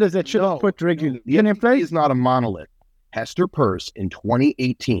regulators that should have put regulation in place? It's not a monolith. Hester Peirce in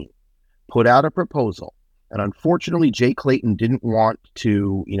 2018 put out a proposal. And unfortunately, Jay Clayton didn't want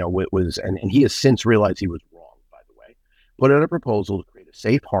to, it was, and he has since realized he was wrong, by the way, put out a proposal to create a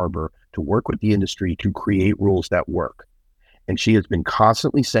safe harbor to work with the industry to create rules that work. And she has been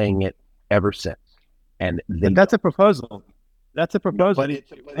constantly saying it ever since. And that's a proposal. That's a proposal.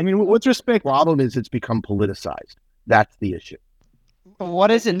 I mean, with respect. The problem is it's become politicized. That's the issue. What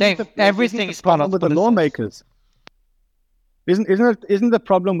is it, Dave? Everything is problem with the lawmakers. Isn't the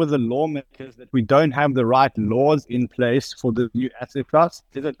problem with the lawmakers that we don't have the right laws in place for the new asset class?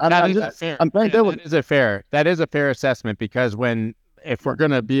 That is a fair assessment, because if we're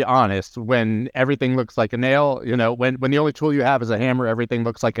going to be honest, when everything looks like a nail, when the only tool you have is a hammer, everything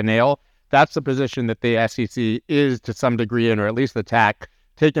looks like a nail. That's the position that the SEC is to some degree in, or at least the tack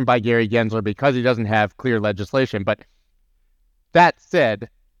taken by Gary Gensler, because he doesn't have clear legislation. But that said,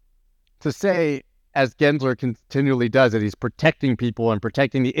 to say, as Gensler continually does, that he's protecting people and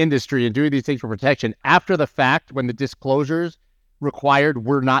protecting the industry and doing these things for protection after the fact, when the disclosures required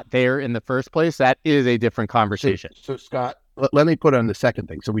were not there in the first place, that is a different conversation. So Scott, let me put on the second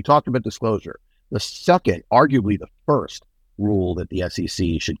thing. So we talked about disclosure. The second, arguably the first rule that the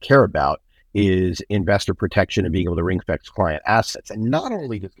SEC should care about is investor protection and being able to ring-fence client assets. And not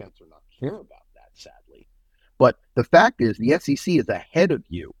only does Gensler not care about that, sadly, but the fact is the SEC is ahead of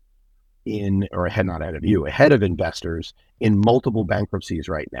you ahead of investors in multiple bankruptcies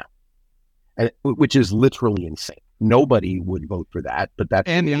right now, and which is literally insane. Nobody would vote for that, but that's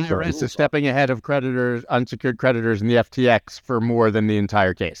and the IRS is stepping ahead of creditors, unsecured creditors, and the FTX for more than the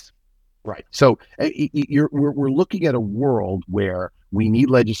entire case. Right. So we're looking at a world where we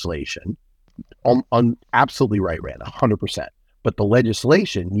need legislation. Absolutely right, Rand, 100%. But the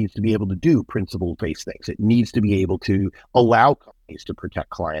legislation needs to be able to do principle-based things. It needs to be able to allow companies to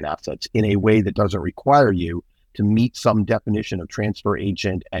protect client assets in a way that doesn't require you to meet some definition of transfer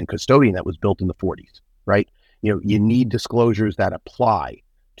agent and custodian that was built in the 40s, right? You need disclosures that apply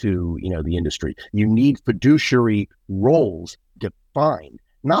to, the industry. You need fiduciary roles defined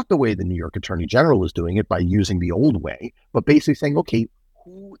not the way the New York Attorney General is doing it by using the old way, but basically saying, okay,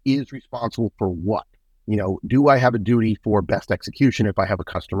 who is responsible for what? Do I have a duty for best execution if I have a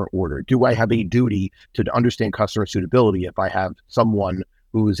customer order? Do I have a duty to understand customer suitability if I have someone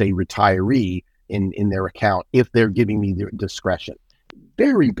who is a retiree in their account, if they're giving me their discretion?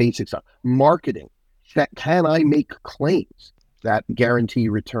 Very basic stuff. Marketing. Can I make claims that guarantee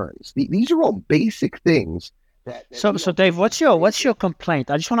returns? These are all basic things. So Dave, what's your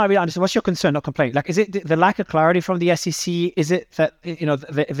complaint? I just want to be honest. What's your concern, not complaint? Like, is it the lack of clarity from the SEC? Is it that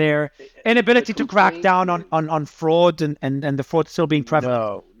their inability to crack down on fraud and the fraud still being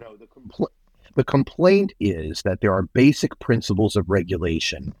prevalent? No. The complaint is that there are basic principles of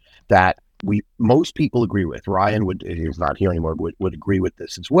regulation that most people agree with. Ryan who's not here anymore, would agree with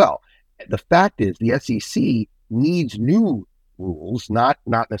this as well. The fact is, the SEC needs new rules, not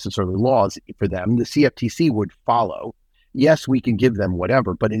necessarily laws for them. The CFTC would follow. Yes, we can give them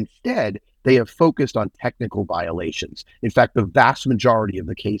whatever, but instead they have focused on technical violations. In fact, the vast majority of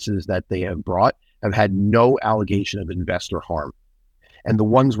the cases that they have brought have had no allegation of investor harm. And the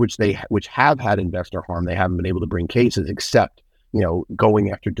ones which have had investor harm, they haven't been able to bring cases, except,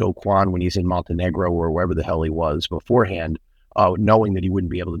 going after Do Kwon when he's in Montenegro or wherever the hell he was beforehand, knowing that he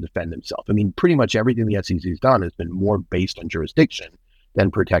wouldn't be able to defend himself. I mean, pretty much everything the SEC has done has been more based on jurisdiction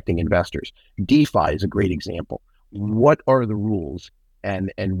than protecting investors. DeFi is a great example. What are the rules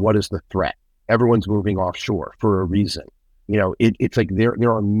and what is the threat? Everyone's moving offshore for a reason. It's like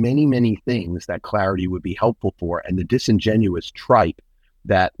there are many, many things that clarity would be helpful for, and the disingenuous tripe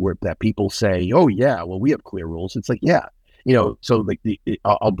that people say, oh yeah, well, we have clear rules. It's like, yeah. So like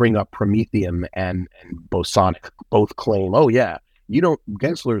I'll bring up Prometheum and Bosonic both claim, oh yeah,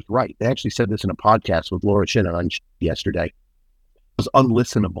 Gensler's right. They actually said this in a podcast with Laura Shinnon yesterday. It was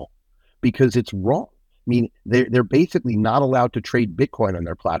unlistenable because it's wrong. I mean, they're basically not allowed to trade Bitcoin on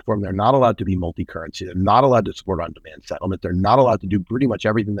their platform. They're not allowed to be multi-currency. They're not allowed to support on-demand settlement. They're not allowed to do pretty much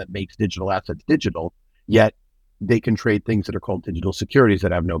everything that makes digital assets digital, yet they can trade things that are called digital securities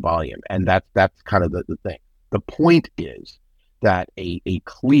that have no volume. And that's kind of the thing. The point is that a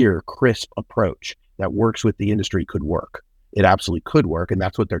clear, crisp approach that works with the industry could work. It absolutely could work, and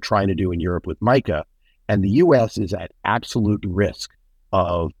that's what they're trying to do in Europe with MiCA. And the U.S. is at absolute risk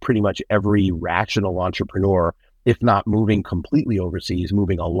of pretty much every rational entrepreneur, if not moving completely overseas,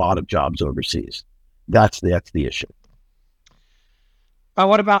 moving a lot of jobs overseas. That's the issue.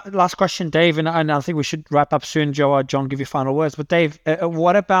 What about last question, Dave? And I think we should wrap up soon. Joe or John, give you final words. But Dave,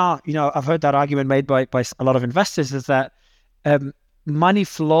 what about, I've heard that argument made by a lot of investors is that money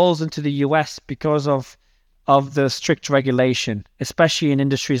flows into the US because of the strict regulation, especially in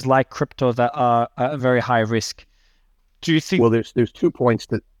industries like crypto that are very high risk. Do you think? Well, there's 2 points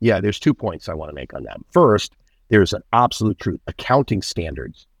there's 2 points I want to make on that. First, there's an absolute truth. Accounting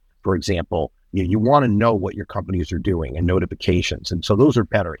standards, for example, you want to know what your companies are doing and notifications. And so those are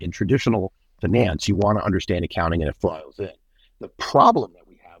better. In traditional finance, you want to understand accounting and it files in. The problem that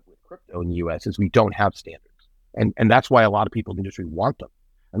we have with crypto in the US is we don't have standards. And that's why a lot of people in the industry want them.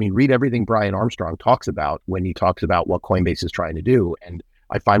 I mean, read everything Brian Armstrong talks about when he talks about what Coinbase is trying to do. And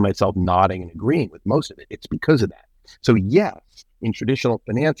I find myself nodding and agreeing with most of it. It's because of that. So yes, in traditional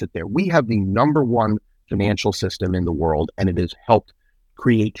finance we have the number one financial system in the world, and it has helped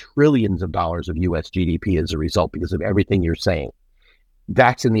create trillions of dollars of US GDP as a result because of everything you're saying.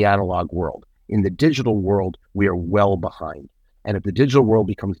 That's in the analog world. In the digital world, we are well behind. And if the digital world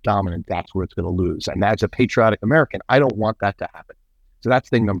becomes dominant, that's where it's going to lose. And as a patriotic American, I don't want that to happen. So that's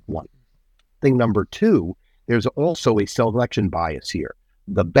thing number one. Thing number two, there's also a selection bias here.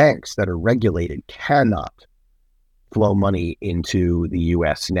 The banks that are regulated cannot flow money into the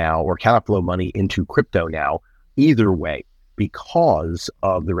US now, or cannot flow money into crypto now, either way, because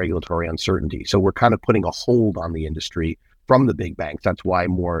of the regulatory uncertainty. So we're kind of putting a hold on the industry from the big banks. That's why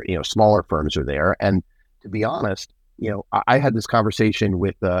more, smaller firms are there. And to be honest, I had this conversation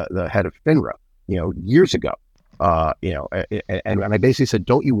with the head of FINRA, years ago, and I basically said,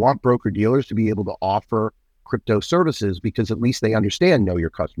 don't you want broker dealers to be able to offer crypto services, because at least they understand know your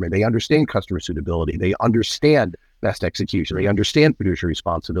customer, they understand customer suitability, they understand best execution, they understand fiduciary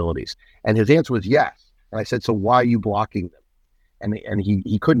responsibilities? And his answer was yes. And I said, so why are you blocking them? And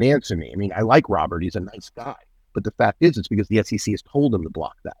he couldn't answer me. I mean, I like Robert, he's a nice guy, but the fact is, it's because the SEC has told him to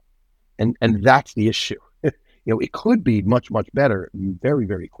block that, and that's the issue. It could be much, much better very,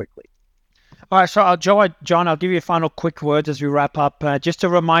 very quickly. All right, so John, I'll give you a final quick word as we wrap up. Just a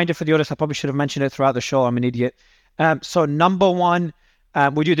reminder for the audience, I probably should have mentioned it throughout the show. I'm an idiot. So number one,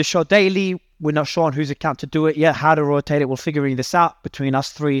 we do the show daily. We're not sure on whose account to do it yet, how to rotate it. We're figuring this out between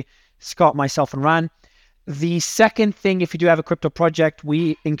us three, Scott, myself, and Ran. The second thing, if you do have a crypto project,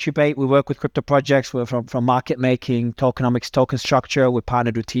 we incubate, we work with crypto projects. We're from market making, tokenomics, token structure. We're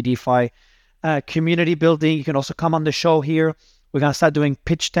partnered with TDFi. Community building. You can also come on the show here. We're going to start doing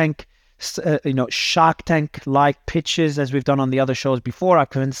pitch tank, Shark Tank like pitches as we've done on the other shows before. I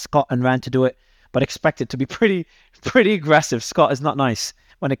convinced Scott and Rand to do it, but expect it to be pretty aggressive. Scott is not nice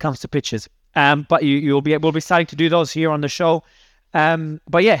when it comes to pitches. But we'll be starting to do those here on the show.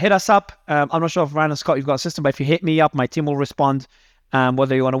 But yeah, hit us up. I'm not sure if Ryan and Scott, you've got a system, but if you hit me up, my team will respond,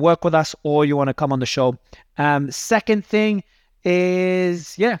 whether you want to work with us or you want to come on the show. Second thing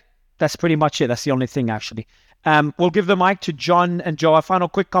is, yeah, that's pretty much it. That's the only thing, actually. We'll give the mic to John and Joe. Our final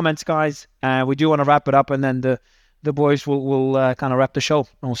quick comments, guys. We do want to wrap it up, and then the boys will kind of wrap the show, and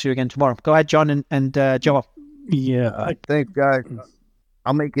we'll see you again tomorrow. Go ahead, John and Joe. Yeah. Thanks, guys.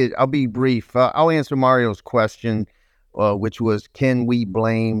 I'll be brief. I'll answer Mario's question, which was, can we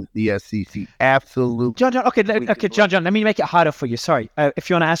blame the SEC? Absolutely. John, John, let me make it harder for you. Sorry. If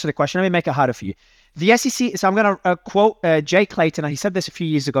you want to answer the question, let me make it harder for you. The SEC, so I'm going to quote Jay Clayton. He said this a few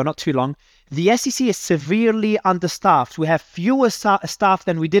years ago, not too long. The SEC is severely understaffed. We have fewer staff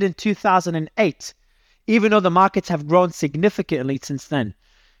than we did in 2008, even though the markets have grown significantly since then.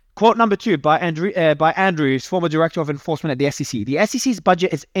 Quote number 2 by Andrews, former director of enforcement at the SEC. The SEC's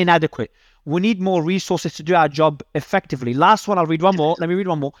budget is inadequate. We need more resources to do our job effectively. Last one, I'll read one more. Let me read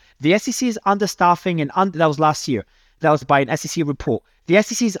one more. The SEC's understaffing and that was last year. That was by an SEC report. The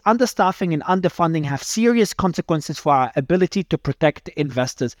SEC's understaffing and underfunding have serious consequences for our ability to protect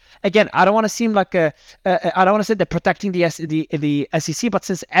investors. Again, I don't want to seem like I don't want to say they're protecting the SEC, but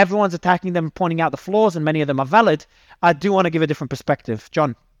since everyone's attacking them, pointing out the flaws, and many of them are valid, I do want to give a different perspective.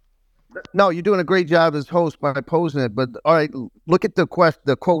 John. No, you're doing a great job as host by posing it. But all right, look at the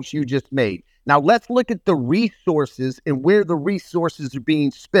quotes you just made. Now let's look at the resources and where the resources are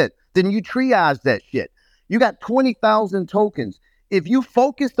being spent. Then you triage that shit. You got 20,000 tokens. If you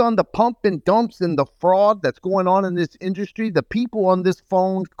focused on the pump and dumps and the fraud that's going on in this industry, the people on this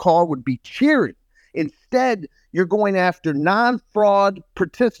phone call would be cheering. Instead, you're going after non-fraud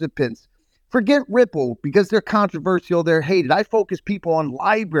participants. Forget Ripple because they're controversial, they're hated. I focus people on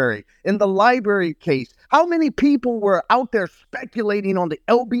Library. In the Library case, how many people were out there speculating on the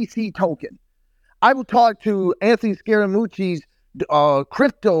LBC token? I would talk to Anthony Scaramucci's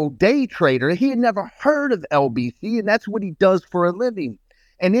crypto day trader. He had never heard of LBC, and that's what he does for a living.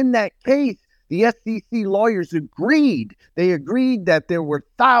 And in that case, the SEC lawyers agreed. They agreed that there were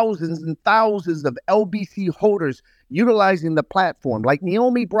thousands and thousands of LBC holders utilizing the platform, like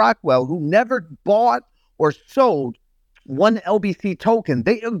Naomi Brockwell, who never bought or sold one LBC token.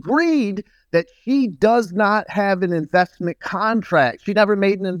 They agreed that she does not have an investment contract. She never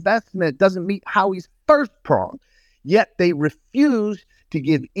made an investment. Doesn't meet Howie's first prong. Yet they refuse to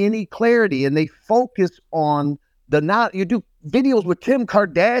give any clarity, and they focus on you do videos with Kim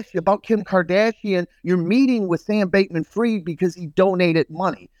Kardashian about Kim Kardashian. You're meeting with Sam Bankman-Fried because he donated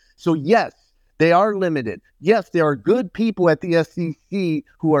money. So yes, they are limited. Yes, there are good people at the SEC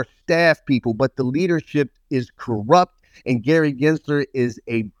who are staff people, but the leadership is corrupt, and Gary Gensler is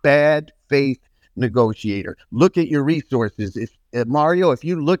a bad faith negotiator. Look at your resources. Mario, if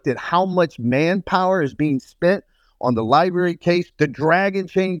you looked at how much manpower is being spent on the Library case, the Dragon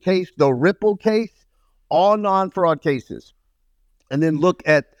Chain case, the Ripple case, all non-fraud cases, and then look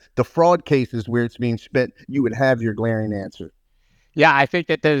at the fraud cases where it's being spent, you would have your glaring answer. Yeah, I think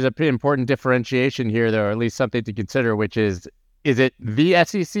that there's a pretty important differentiation here, though, or at least something to consider, which is it the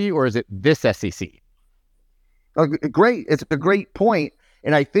SEC or is it this SEC? Great. It's a great point.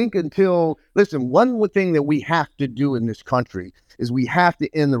 And I think one thing that we have to do in this country is we have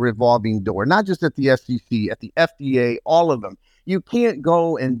to end the revolving door, not just at the SEC, at the FDA, all of them. You can't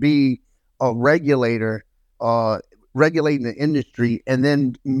go and be a regulator, regulating the industry, and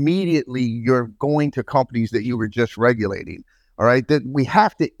then immediately you're going to companies that you were just regulating. All right, that we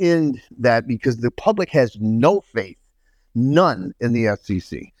have to end that because the public has no faith, none in the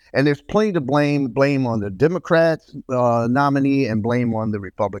SEC. And there's plenty to blame on the Democrats nominee and blame on the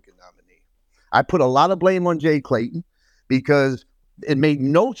Republican nominee. I put a lot of blame on Jay Clayton because it made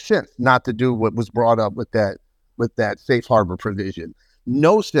no sense not to do what was brought up with that safe harbor provision.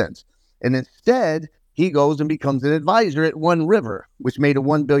 No sense. And instead, he goes and becomes an advisor at One River, which made a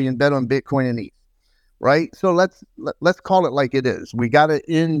 $1 billion bet on Bitcoin and ETH. Right? So let's call it like it is. We got to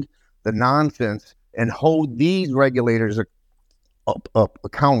end the nonsense and hold these regulators up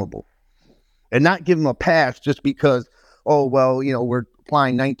accountable, and not give them a pass just because, we're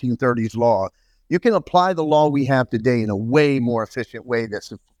applying 1930s law. You can apply the law we have today in a way more efficient way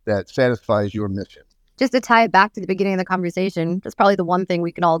that satisfies your mission. just to tie it back to the beginning of the conversation, that's probably the one thing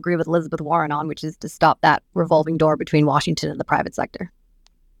we can all agree with Elizabeth Warren on, which is to stop that revolving door between Washington and the private sector.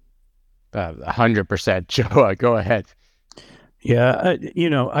 100%. Joe, go ahead. Yeah,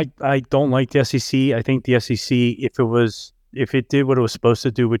 I don't like the SEC. I think the SEC, if it did what it was supposed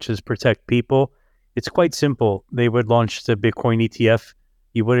to do, which is protect people, it's quite simple. They would launch the Bitcoin ETF.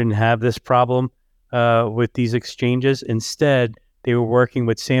 You wouldn't have this problem with these exchanges. Instead, they were working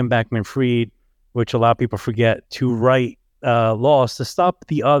with Sam Bankman-Fried, which a lot of people forget, to write laws to stop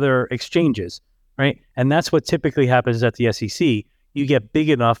the other exchanges, right? And that's what typically happens at the SEC. You get big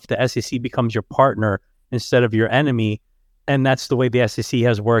enough, the SEC becomes your partner instead of your enemy. And that's the way the SEC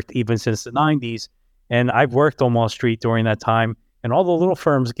has worked even since the 90s. And I've worked on Wall Street during that time, and all the little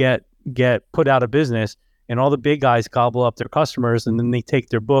firms get put out of business, and all the big guys gobble up their customers, and then they take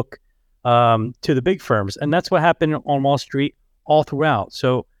their book to the big firms. And that's what happened on Wall Street all throughout.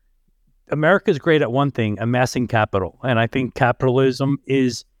 So America's great at one thing, amassing capital. And I think capitalism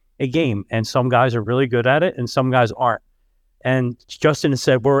is a game, and some guys are really good at it and some guys aren't. And Justin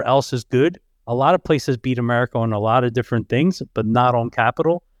said, where else is good? A lot of places beat America on a lot of different things, but not on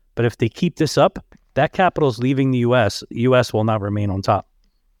capital. But if they keep this up, that capital is leaving the U.S. The U.S. will not remain on top.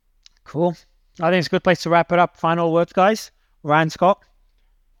 Cool. I think it's a good place to wrap it up. Final words, guys. Ryan, Scott?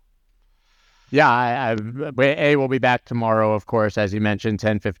 Yeah, we'll be back tomorrow, of course, as you mentioned,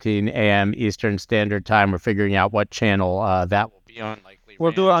 10:15 a.m. Eastern Standard Time. We're figuring out what channel that will be on. Likely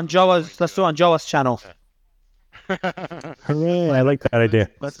we'll do it on Joa's. Let's do it on Joa's channel. Hooray! I like that idea.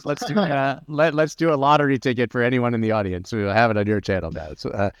 Let's do a lottery ticket for anyone in the audience. We'll have it on your channel now.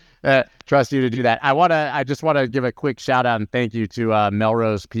 So, trust you to do that. I just want to give a quick shout out and thank you to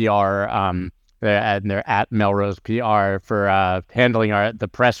Melrose PR. They're at Melrose PR for handling the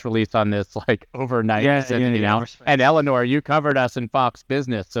press release on this like overnight. And Eleanor, you covered us in Fox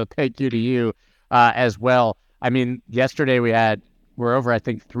Business, so thank you to you as well. I mean, yesterday we're over, I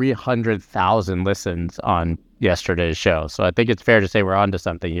think, 300,000 listens on yesterday's show. So I think it's fair to say we're onto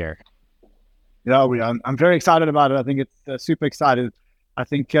something here. Yeah, I'm very excited about it. I think it's super excited. I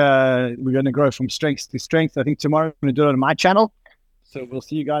think we're going to grow from strength to strength. I think tomorrow I'm going to do it on my channel. So we'll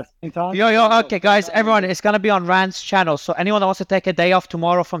see you guys anytime. Okay, guys, everyone, it's going to be on Rand's channel. So anyone that wants to take a day off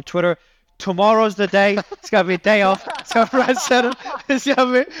tomorrow from Twitter, tomorrow's the day. It's going to be a day off. It's going to be Rand Center. It's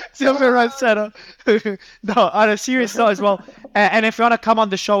going to be Rand Center. No, on a serious note as well. And if you want to come on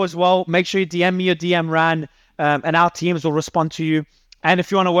the show as well, make sure you DM me or DM Rand, and our teams will respond to you. And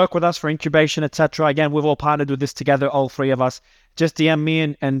if you want to work with us for incubation, etc., again, we've all partnered with this together, all three of us. Just DM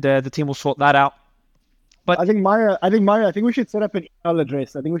me and the team will sort that out. But I think Mario, I think we should set up an email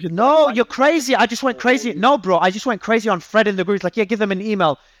address. I think we should. No, you're crazy. I just went crazy. No, bro, I just went crazy on Fred in the group. Like, yeah, give them an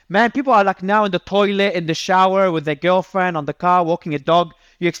email. Man, people are like now in the toilet, in the shower, with their girlfriend, on the car, walking a dog.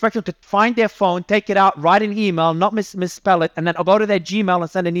 You expect them to find their phone, take it out, write an email, not misspell it, and then go to their Gmail and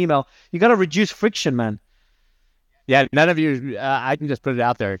send an email. You got to reduce friction, man. Yeah, none of you, I can just put it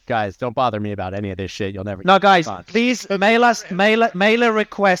out there. Guys, don't bother me about any of this shit. You'll never. No, guys, please mail a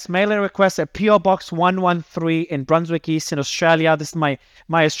request at PO Box 113 in Brunswick East in Australia. This is my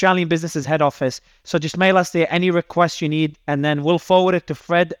Australian business's head office. So just mail us there any requests you need, and then we'll forward it to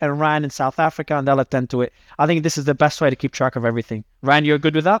Fred and Ryan in South Africa, and they'll attend to it. I think this is the best way to keep track of everything. Ryan, you're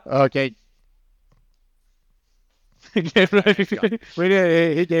good with that? Okay. He gave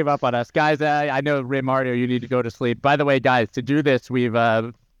up on us. Guys, I know, Mario, you need to go to sleep. By the way, guys, to do this, we've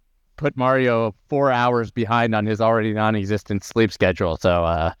put Mario 4 hours behind on his already non-existent sleep schedule.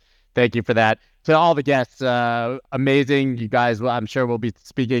 So thank you for that. To all the guests, amazing. You guys, I'm sure we'll be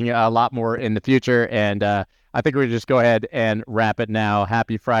speaking a lot more in the future. And I think we'll just go ahead and wrap it now.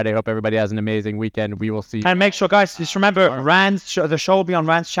 Happy Friday. Hope everybody has an amazing weekend. We will see you. And make sure, guys, just remember, the show will be on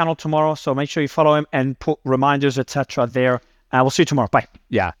Rand's channel tomorrow. So make sure you follow him and put reminders, etc. there. We'll see you tomorrow. Bye.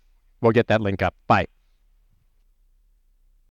 Yeah, we'll get that link up. Bye.